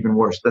sucked even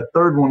worse. The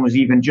third one was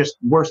even just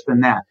worse than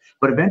that.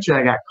 But eventually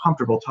I got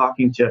comfortable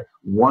talking to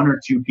one or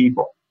two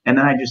people. And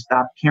then I just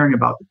stopped caring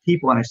about the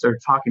people and I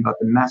started talking about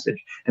the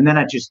message. And then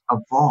I just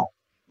evolved.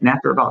 And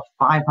after about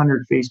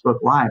 500 Facebook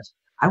Lives,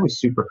 I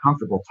was super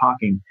comfortable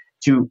talking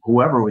to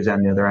whoever was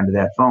on the other end of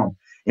that phone.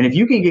 And if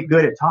you can get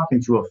good at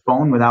talking to a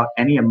phone without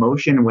any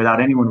emotion and without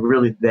anyone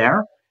really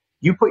there,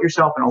 you put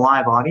yourself in a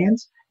live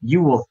audience,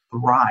 you will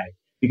thrive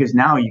because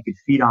now you can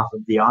feed off of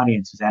the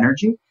audience's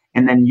energy.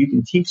 And then you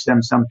can teach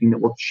them something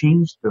that will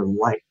change their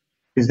life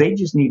because they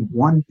just need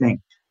one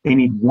thing. They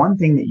need one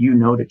thing that you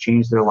know to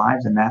change their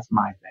lives. And that's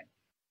my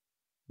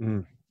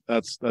thing.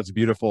 That's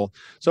beautiful.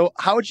 So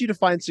how would you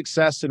define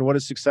success and what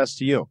is success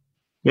to you?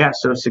 Yeah.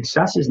 So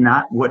success is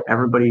not what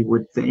everybody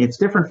would think. It's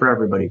different for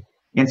everybody.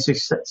 And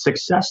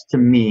success to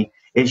me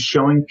is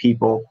showing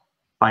people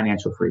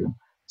financial freedom.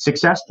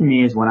 Success to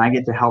me is when I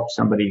get to help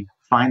somebody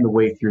find the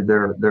way through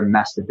their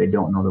mess that they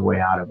don't know the way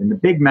out of. And the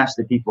big mess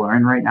that people are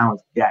in right now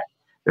is debt.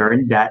 They're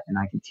in debt, and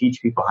I can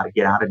teach people how to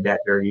get out of debt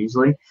very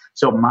easily.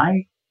 So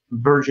my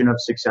version of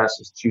success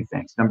is two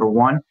things. Number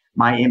one,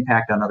 my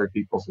impact on other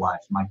people's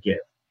lives, my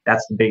gift.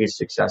 That's the biggest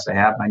success I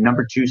have. My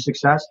number two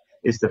success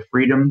is the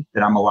freedom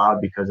that I'm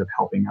allowed because of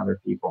helping other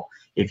people.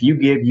 If you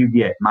give, you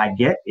get. My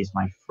get is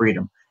my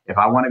freedom. If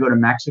I want to go to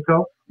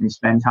Mexico and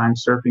spend time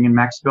surfing in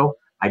Mexico,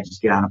 I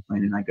just get on a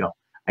plane and I go.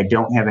 I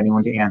don't have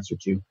anyone to answer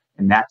to.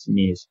 And that to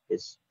me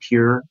is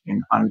pure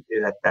and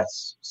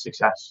that's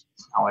success.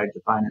 That's how I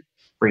define it.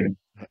 Freedom.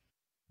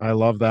 I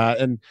love that.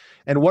 And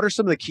what are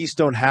some of the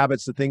keystone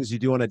habits, the things you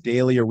do on a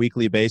daily or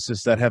weekly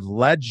basis that have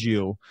led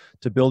you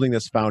to building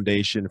this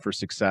foundation for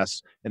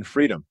success and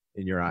freedom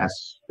in your eyes?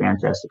 That's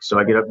fantastic. So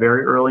I get up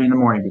very early in the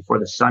morning before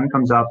the sun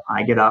comes up.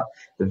 I get up.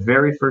 The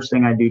very first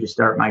thing I do to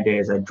start my day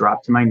is I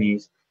drop to my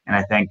knees and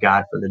I thank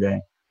God for the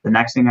day. The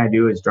next thing I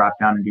do is drop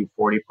down and do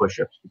 40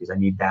 push-ups because I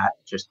need that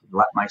just to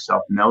let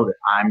myself know that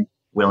I'm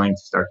willing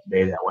to start the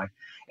day that way.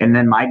 And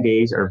then my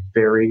days are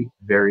very,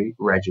 very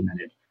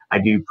regimented. I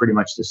do pretty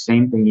much the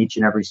same thing each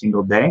and every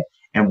single day.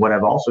 And what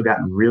I've also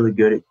gotten really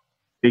good at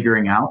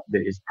figuring out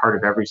that is part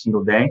of every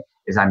single day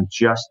is I'm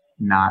just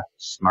not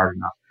smart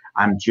enough.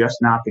 I'm just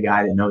not the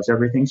guy that knows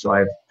everything. So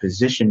I've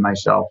positioned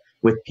myself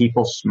with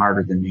people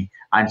smarter than me.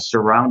 I'm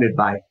surrounded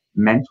by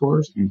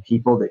mentors and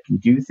people that can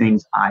do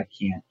things I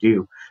can't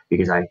do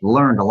because I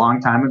learned a long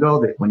time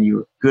ago that when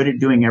you're good at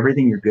doing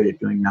everything, you're good at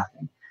doing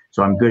nothing.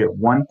 So I'm good at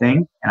one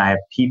thing and I have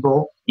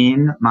people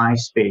in my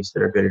space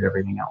that are good at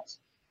everything else.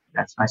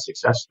 That's my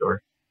success story.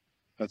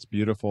 That's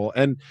beautiful.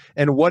 And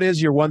what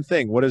is your one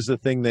thing? What is the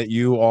thing that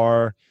you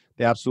are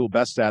the absolute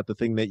best at, the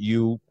thing that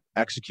you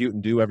execute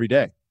and do every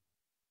day?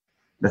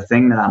 The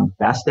thing that I'm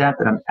best at,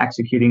 that I'm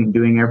executing and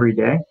doing every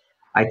day,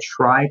 I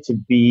try to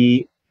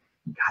be,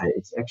 God,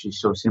 it's actually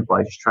so simple.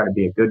 I just try to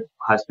be a good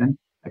husband.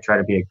 I try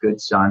to be a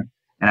good son.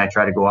 And I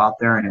try to go out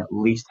there and at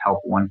least help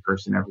one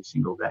person every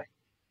single day.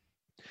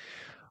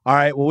 All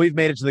right. Well, we've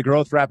made it to the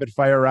growth rapid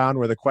fire round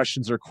where the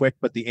questions are quick,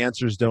 but the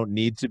answers don't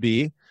need to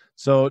be.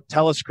 So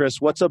tell us, Chris,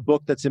 what's a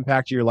book that's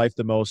impacted your life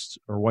the most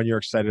or one you're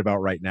excited about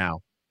right now?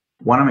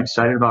 One I'm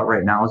excited about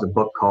right now is a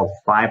book called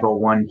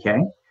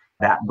 501k.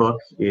 That book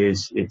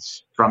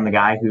it's from the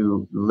guy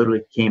who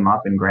literally came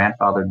up and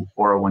grandfathered the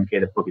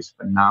 401k. The book is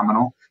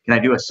phenomenal. Can I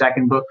do a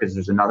second book? Because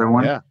there's another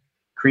one. Yeah.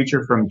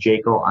 Creature from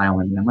Jekyll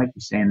Island. And I might be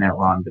saying that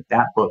wrong, but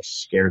that book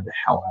scared the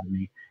hell out of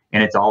me.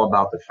 And it's all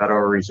about the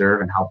Federal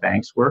Reserve and how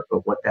banks work.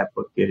 But what that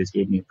book did is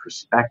gave me a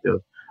perspective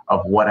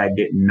of what I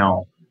didn't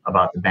know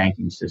about the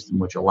banking system,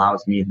 which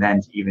allows me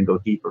then to even go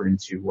deeper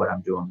into what I'm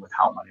doing with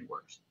how money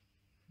works.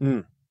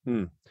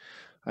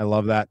 I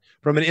love that.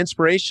 From an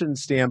inspiration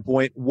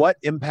standpoint, what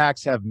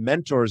impacts have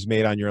mentors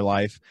made on your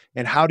life?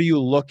 And how do you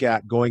look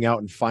at going out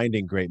and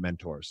finding great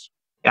mentors?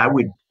 I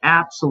would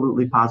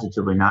absolutely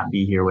positively not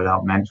be here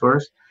without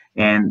mentors.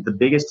 And the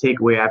biggest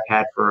takeaway I've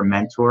had for a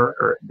mentor,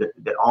 or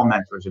that all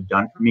mentors have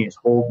done for me, is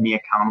hold me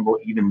accountable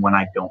even when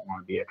I don't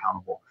want to be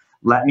accountable.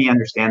 Let me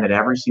understand that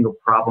every single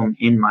problem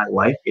in my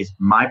life is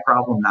my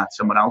problem, not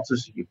someone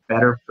else's. So you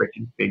better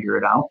freaking figure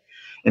it out.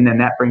 And then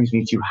that brings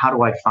me to, how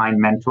do I find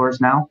mentors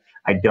now?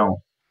 I don't.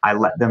 I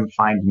let them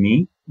find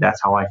me.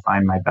 That's how I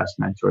find my best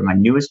mentor. My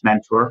newest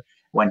mentor,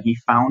 when he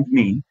found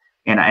me,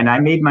 and I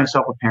made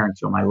myself apparent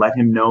to him. I let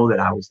him know that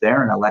I was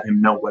there and I let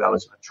him know what I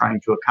was trying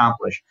to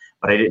accomplish,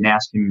 but I didn't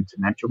ask him to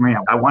mentor me.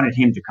 I wanted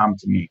him to come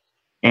to me.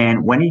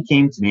 And when he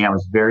came to me, I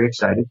was very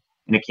excited,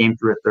 and it came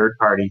through a third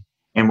party.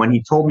 And when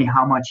he told me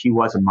how much he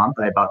was a month,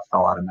 I about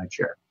fell out of my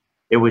chair.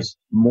 It was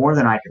more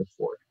than I could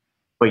afford.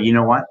 But you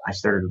know what? I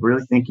started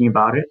really thinking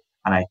about it,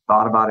 and I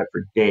thought about it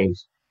for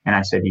days. And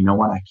I said, you know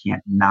what? I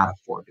can't not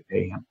afford to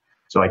pay him.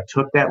 So I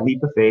took that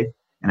leap of faith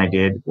and I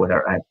did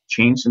whatever. I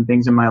changed some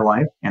things in my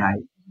life and I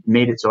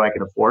made it so I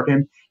could afford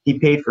him. He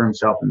paid for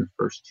himself in the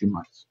first 2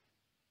 months.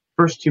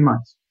 First 2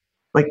 months.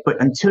 But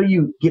until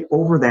you get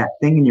over that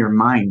thing in your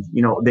mind,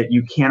 you know, that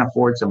you can't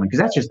afford someone, because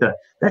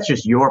that's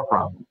just your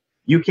problem.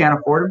 You can't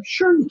afford him?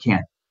 Sure you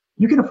can.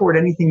 You can afford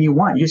anything you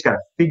want. You just got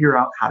to figure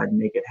out how to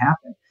make it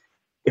happen.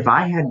 If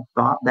I had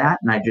thought that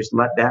and I just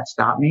let that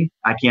stop me,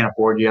 I can't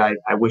afford you.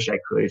 I wish I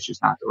could. It's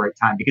just not the right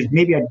time, because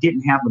maybe I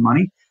didn't have the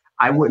money.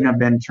 I wouldn't have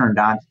been turned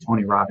on to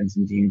Tony Robbins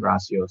and Dean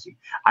Graziosi.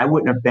 I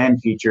wouldn't have been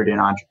featured in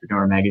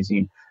Entrepreneur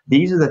Magazine.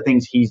 These are the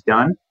things he's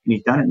done, and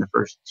he's done it in the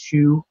first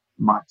 2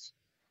 months.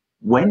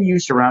 When you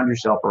surround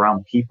yourself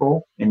around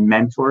people and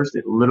mentors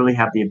that literally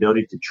have the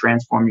ability to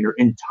transform your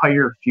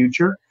entire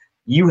future,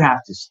 you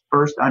have to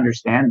first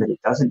understand that it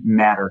doesn't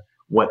matter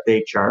what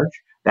they charge.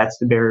 That's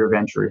the barrier of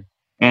entry.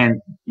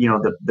 And, you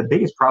know, the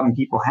biggest problem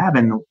people have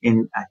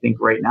in I think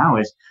right now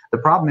is the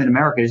problem in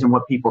America isn't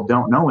what people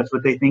don't know. It's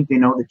what they think they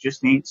know that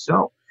just ain't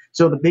so.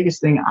 So the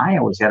biggest thing I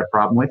always had a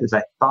problem with is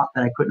I thought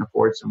that I couldn't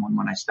afford someone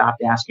when I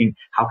stopped asking,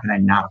 how can I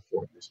not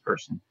afford this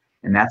person?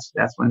 And that's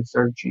when it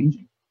started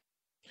changing.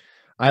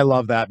 I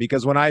love that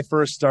because when I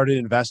first started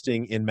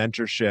investing in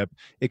mentorship,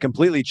 it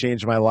completely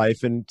changed my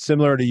life. And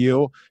similar to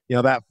you,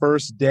 that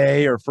first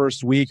day or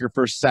first week or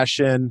first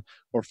session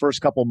or first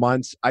couple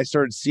months, I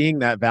started seeing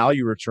that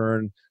value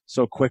return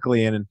so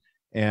quickly.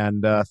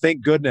 And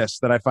thank goodness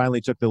that I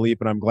finally took the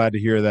leap. And I'm glad to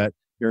hear that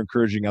you're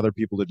encouraging other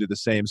people to do the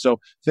same. So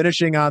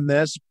finishing on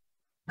this,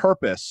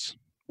 purpose.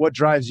 What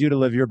drives you to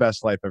live your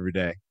best life every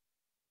day?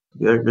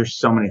 There's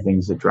so many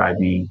things that drive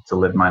me to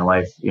live my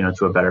life,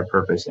 to a better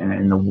purpose.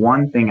 And the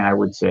one thing I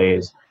would say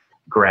is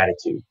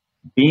gratitude.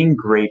 Being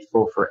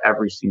grateful for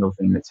every single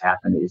thing that's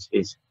happened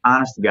is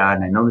honest to God.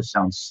 And I know this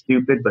sounds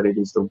stupid, but it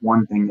is the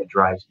one thing that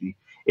drives me,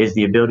 is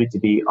the ability to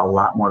be a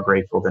lot more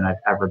grateful than I've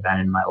ever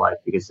been in my life,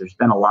 because there's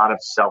been a lot of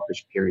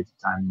selfish periods of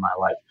time in my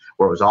life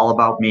where it was all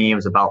about me. It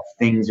was about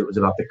things. It was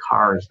about the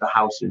cars, the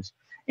houses.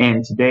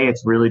 And today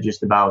it's really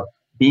just about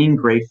being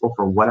grateful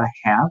for what I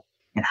have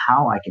and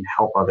how I can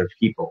help other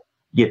people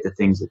get the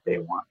things that they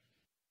want.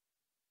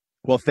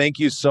 Well, thank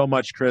you so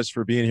much, Chris,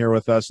 for being here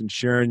with us and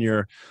sharing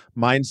your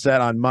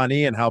mindset on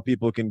money and how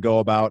people can go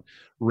about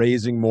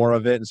raising more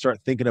of it and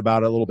start thinking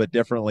about it a little bit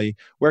differently.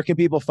 Where can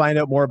people find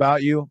out more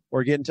about you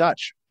or get in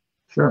touch?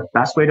 Sure.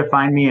 Best way to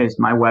find me is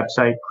my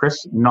website,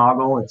 Chris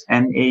Naugle. It's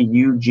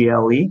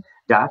Naugle.com.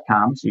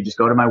 So you just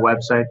go to my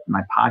website.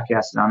 My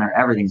podcast is on there.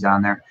 Everything's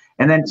on there.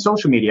 And then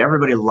social media.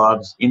 Everybody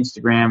loves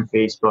Instagram,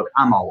 Facebook.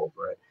 I'm all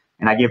over it.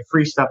 And I give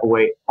free stuff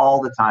away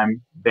all the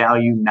time,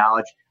 value,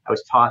 knowledge. I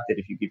was taught that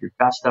if you give your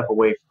best stuff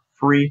away for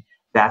free,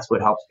 that's what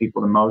helps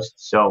people the most.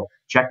 So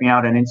check me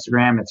out on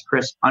Instagram. It's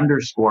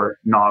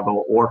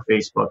Chris_Naugle, or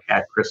Facebook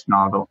at Chris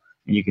Naugle.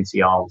 And you can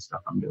see all the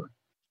stuff I'm doing.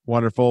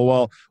 Wonderful.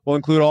 Well, we'll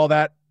include all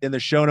that in the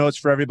show notes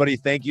for everybody.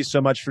 Thank you so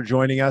much for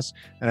joining us.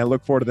 And I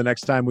look forward to the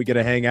next time we get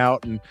to hang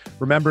out. And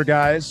remember,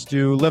 guys,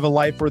 to live a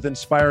life worth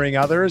inspiring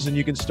others. And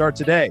you can start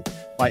today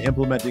by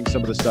implementing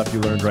some of the stuff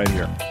you learned right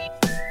here.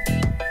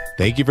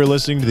 Thank you for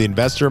listening to the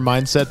Investor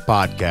Mindset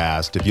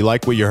Podcast. If you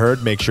like what you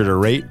heard, make sure to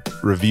rate,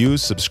 review,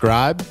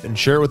 subscribe, and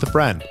share it with a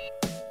friend.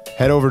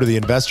 Head over to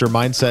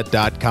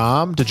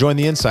theinvestormindset.com to join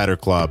the Insider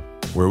Club,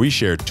 where we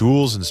share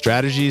tools and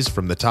strategies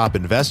from the top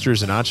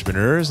investors and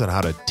entrepreneurs on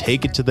how to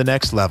take it to the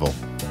next level.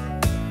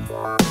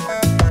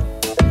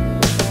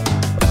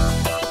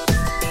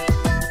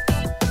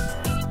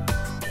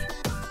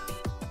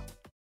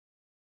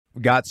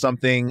 Got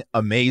something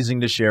amazing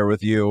to share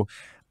with you.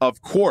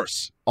 Of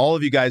course, all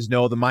of you guys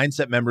know the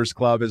Mindset Members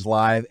Club is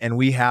live, and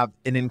we have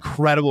an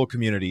incredible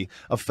community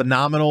of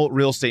phenomenal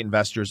real estate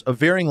investors of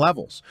varying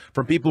levels,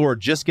 from people who are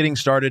just getting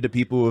started to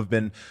people who have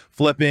been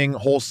flipping,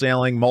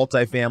 wholesaling,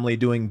 multifamily,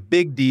 doing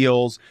big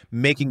deals,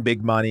 making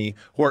big money,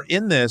 who are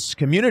in this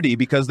community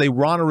because they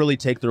want to really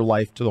take their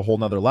life to the whole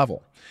nother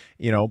level.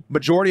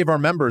 Majority of our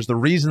members, the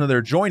reason that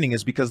they're joining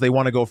is because they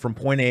want to go from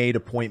point A to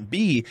point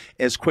B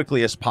as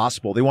quickly as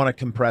possible. They want to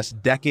compress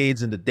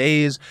decades into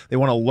days. They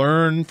want to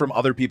learn from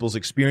other people's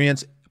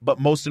experience. But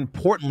most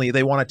importantly,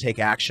 they want to take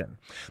action.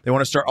 They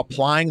want to start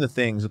applying the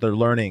things that they're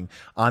learning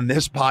on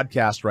this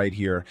podcast right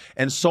here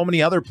and so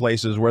many other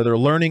places where they're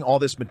learning all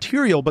this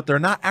material, but they're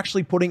not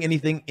actually putting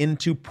anything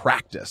into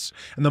practice.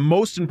 And the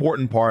most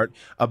important part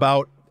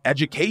about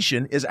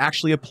education is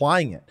actually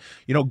applying it.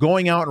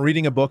 Going out and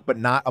reading a book but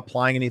not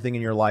applying anything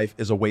in your life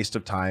is a waste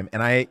of time.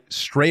 And I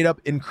straight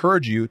up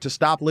encourage you to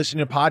stop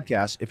listening to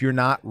podcasts if you're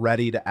not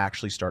ready to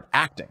actually start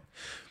acting.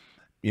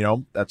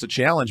 That's a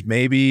challenge.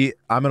 Maybe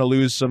I'm going to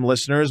lose some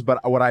listeners,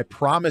 but what I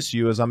promise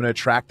you is I'm going to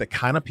attract the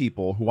kind of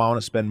people who I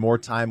want to spend more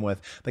time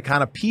with, the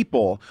kind of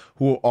people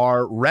who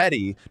are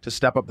ready to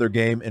step up their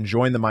game and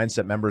join the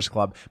Mindset Members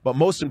Club. But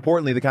most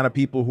importantly, the kind of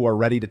people who are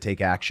ready to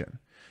take action.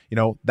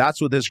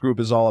 That's what this group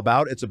is all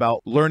about. It's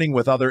about learning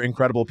with other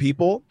incredible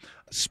people,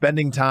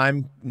 spending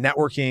time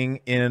networking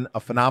in a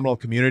phenomenal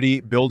community,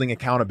 building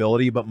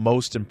accountability, but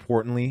most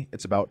importantly,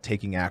 it's about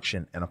taking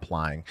action and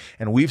applying.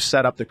 And we've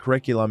set up the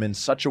curriculum in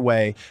such a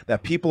way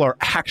that people are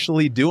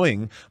actually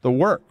doing the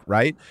work,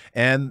 right?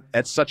 And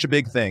it's such a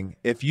big thing.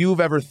 If you've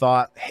ever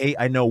thought, hey,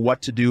 I know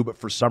what to do, but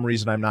for some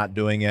reason I'm not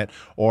doing it,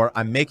 or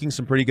I'm making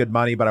some pretty good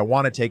money, but I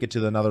want to take it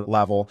to another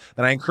level,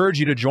 then I encourage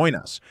you to join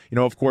us.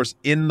 Of course,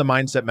 in the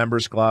Mindset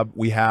Members Club,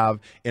 we have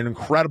an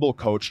incredible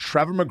coach,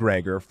 Trevor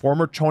McGregor,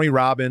 former Tony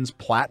Robbins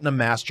Platinum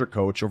Master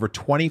Coach, over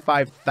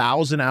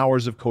 25,000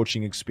 hours of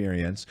coaching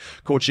experience,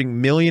 coaching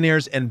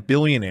millionaires and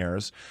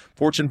billionaires,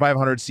 Fortune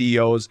 500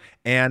 CEOs,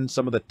 and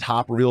some of the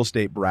top real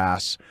estate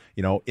brass,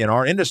 in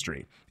our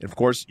industry. And of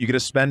course, you get to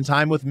spend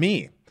time with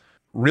me,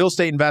 real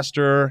estate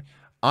investor,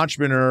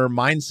 entrepreneur,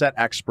 mindset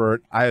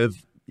expert.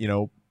 I've,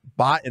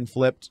 bought and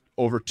flipped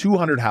over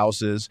 200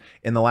 houses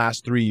in the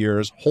last 3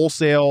 years,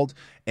 wholesaled,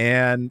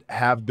 and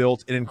have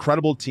built an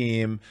incredible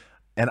team.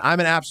 And I'm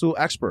an absolute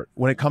expert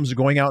when it comes to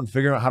going out and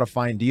figuring out how to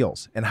find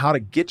deals and how to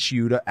get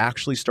you to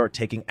actually start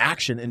taking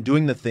action and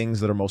doing the things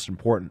that are most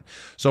important.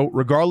 So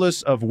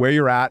regardless of where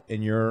you're at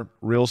in your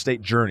real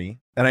estate journey,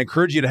 and I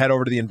encourage you to head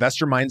over to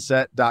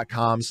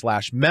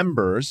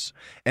theinvestormindset.com/members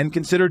and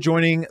consider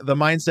joining the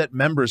Mindset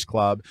Members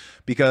Club,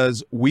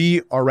 because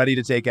we are ready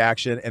to take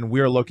action and we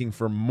are looking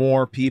for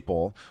more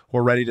people who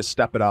are ready to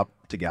step it up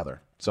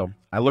together. So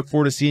I look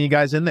forward to seeing you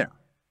guys in there.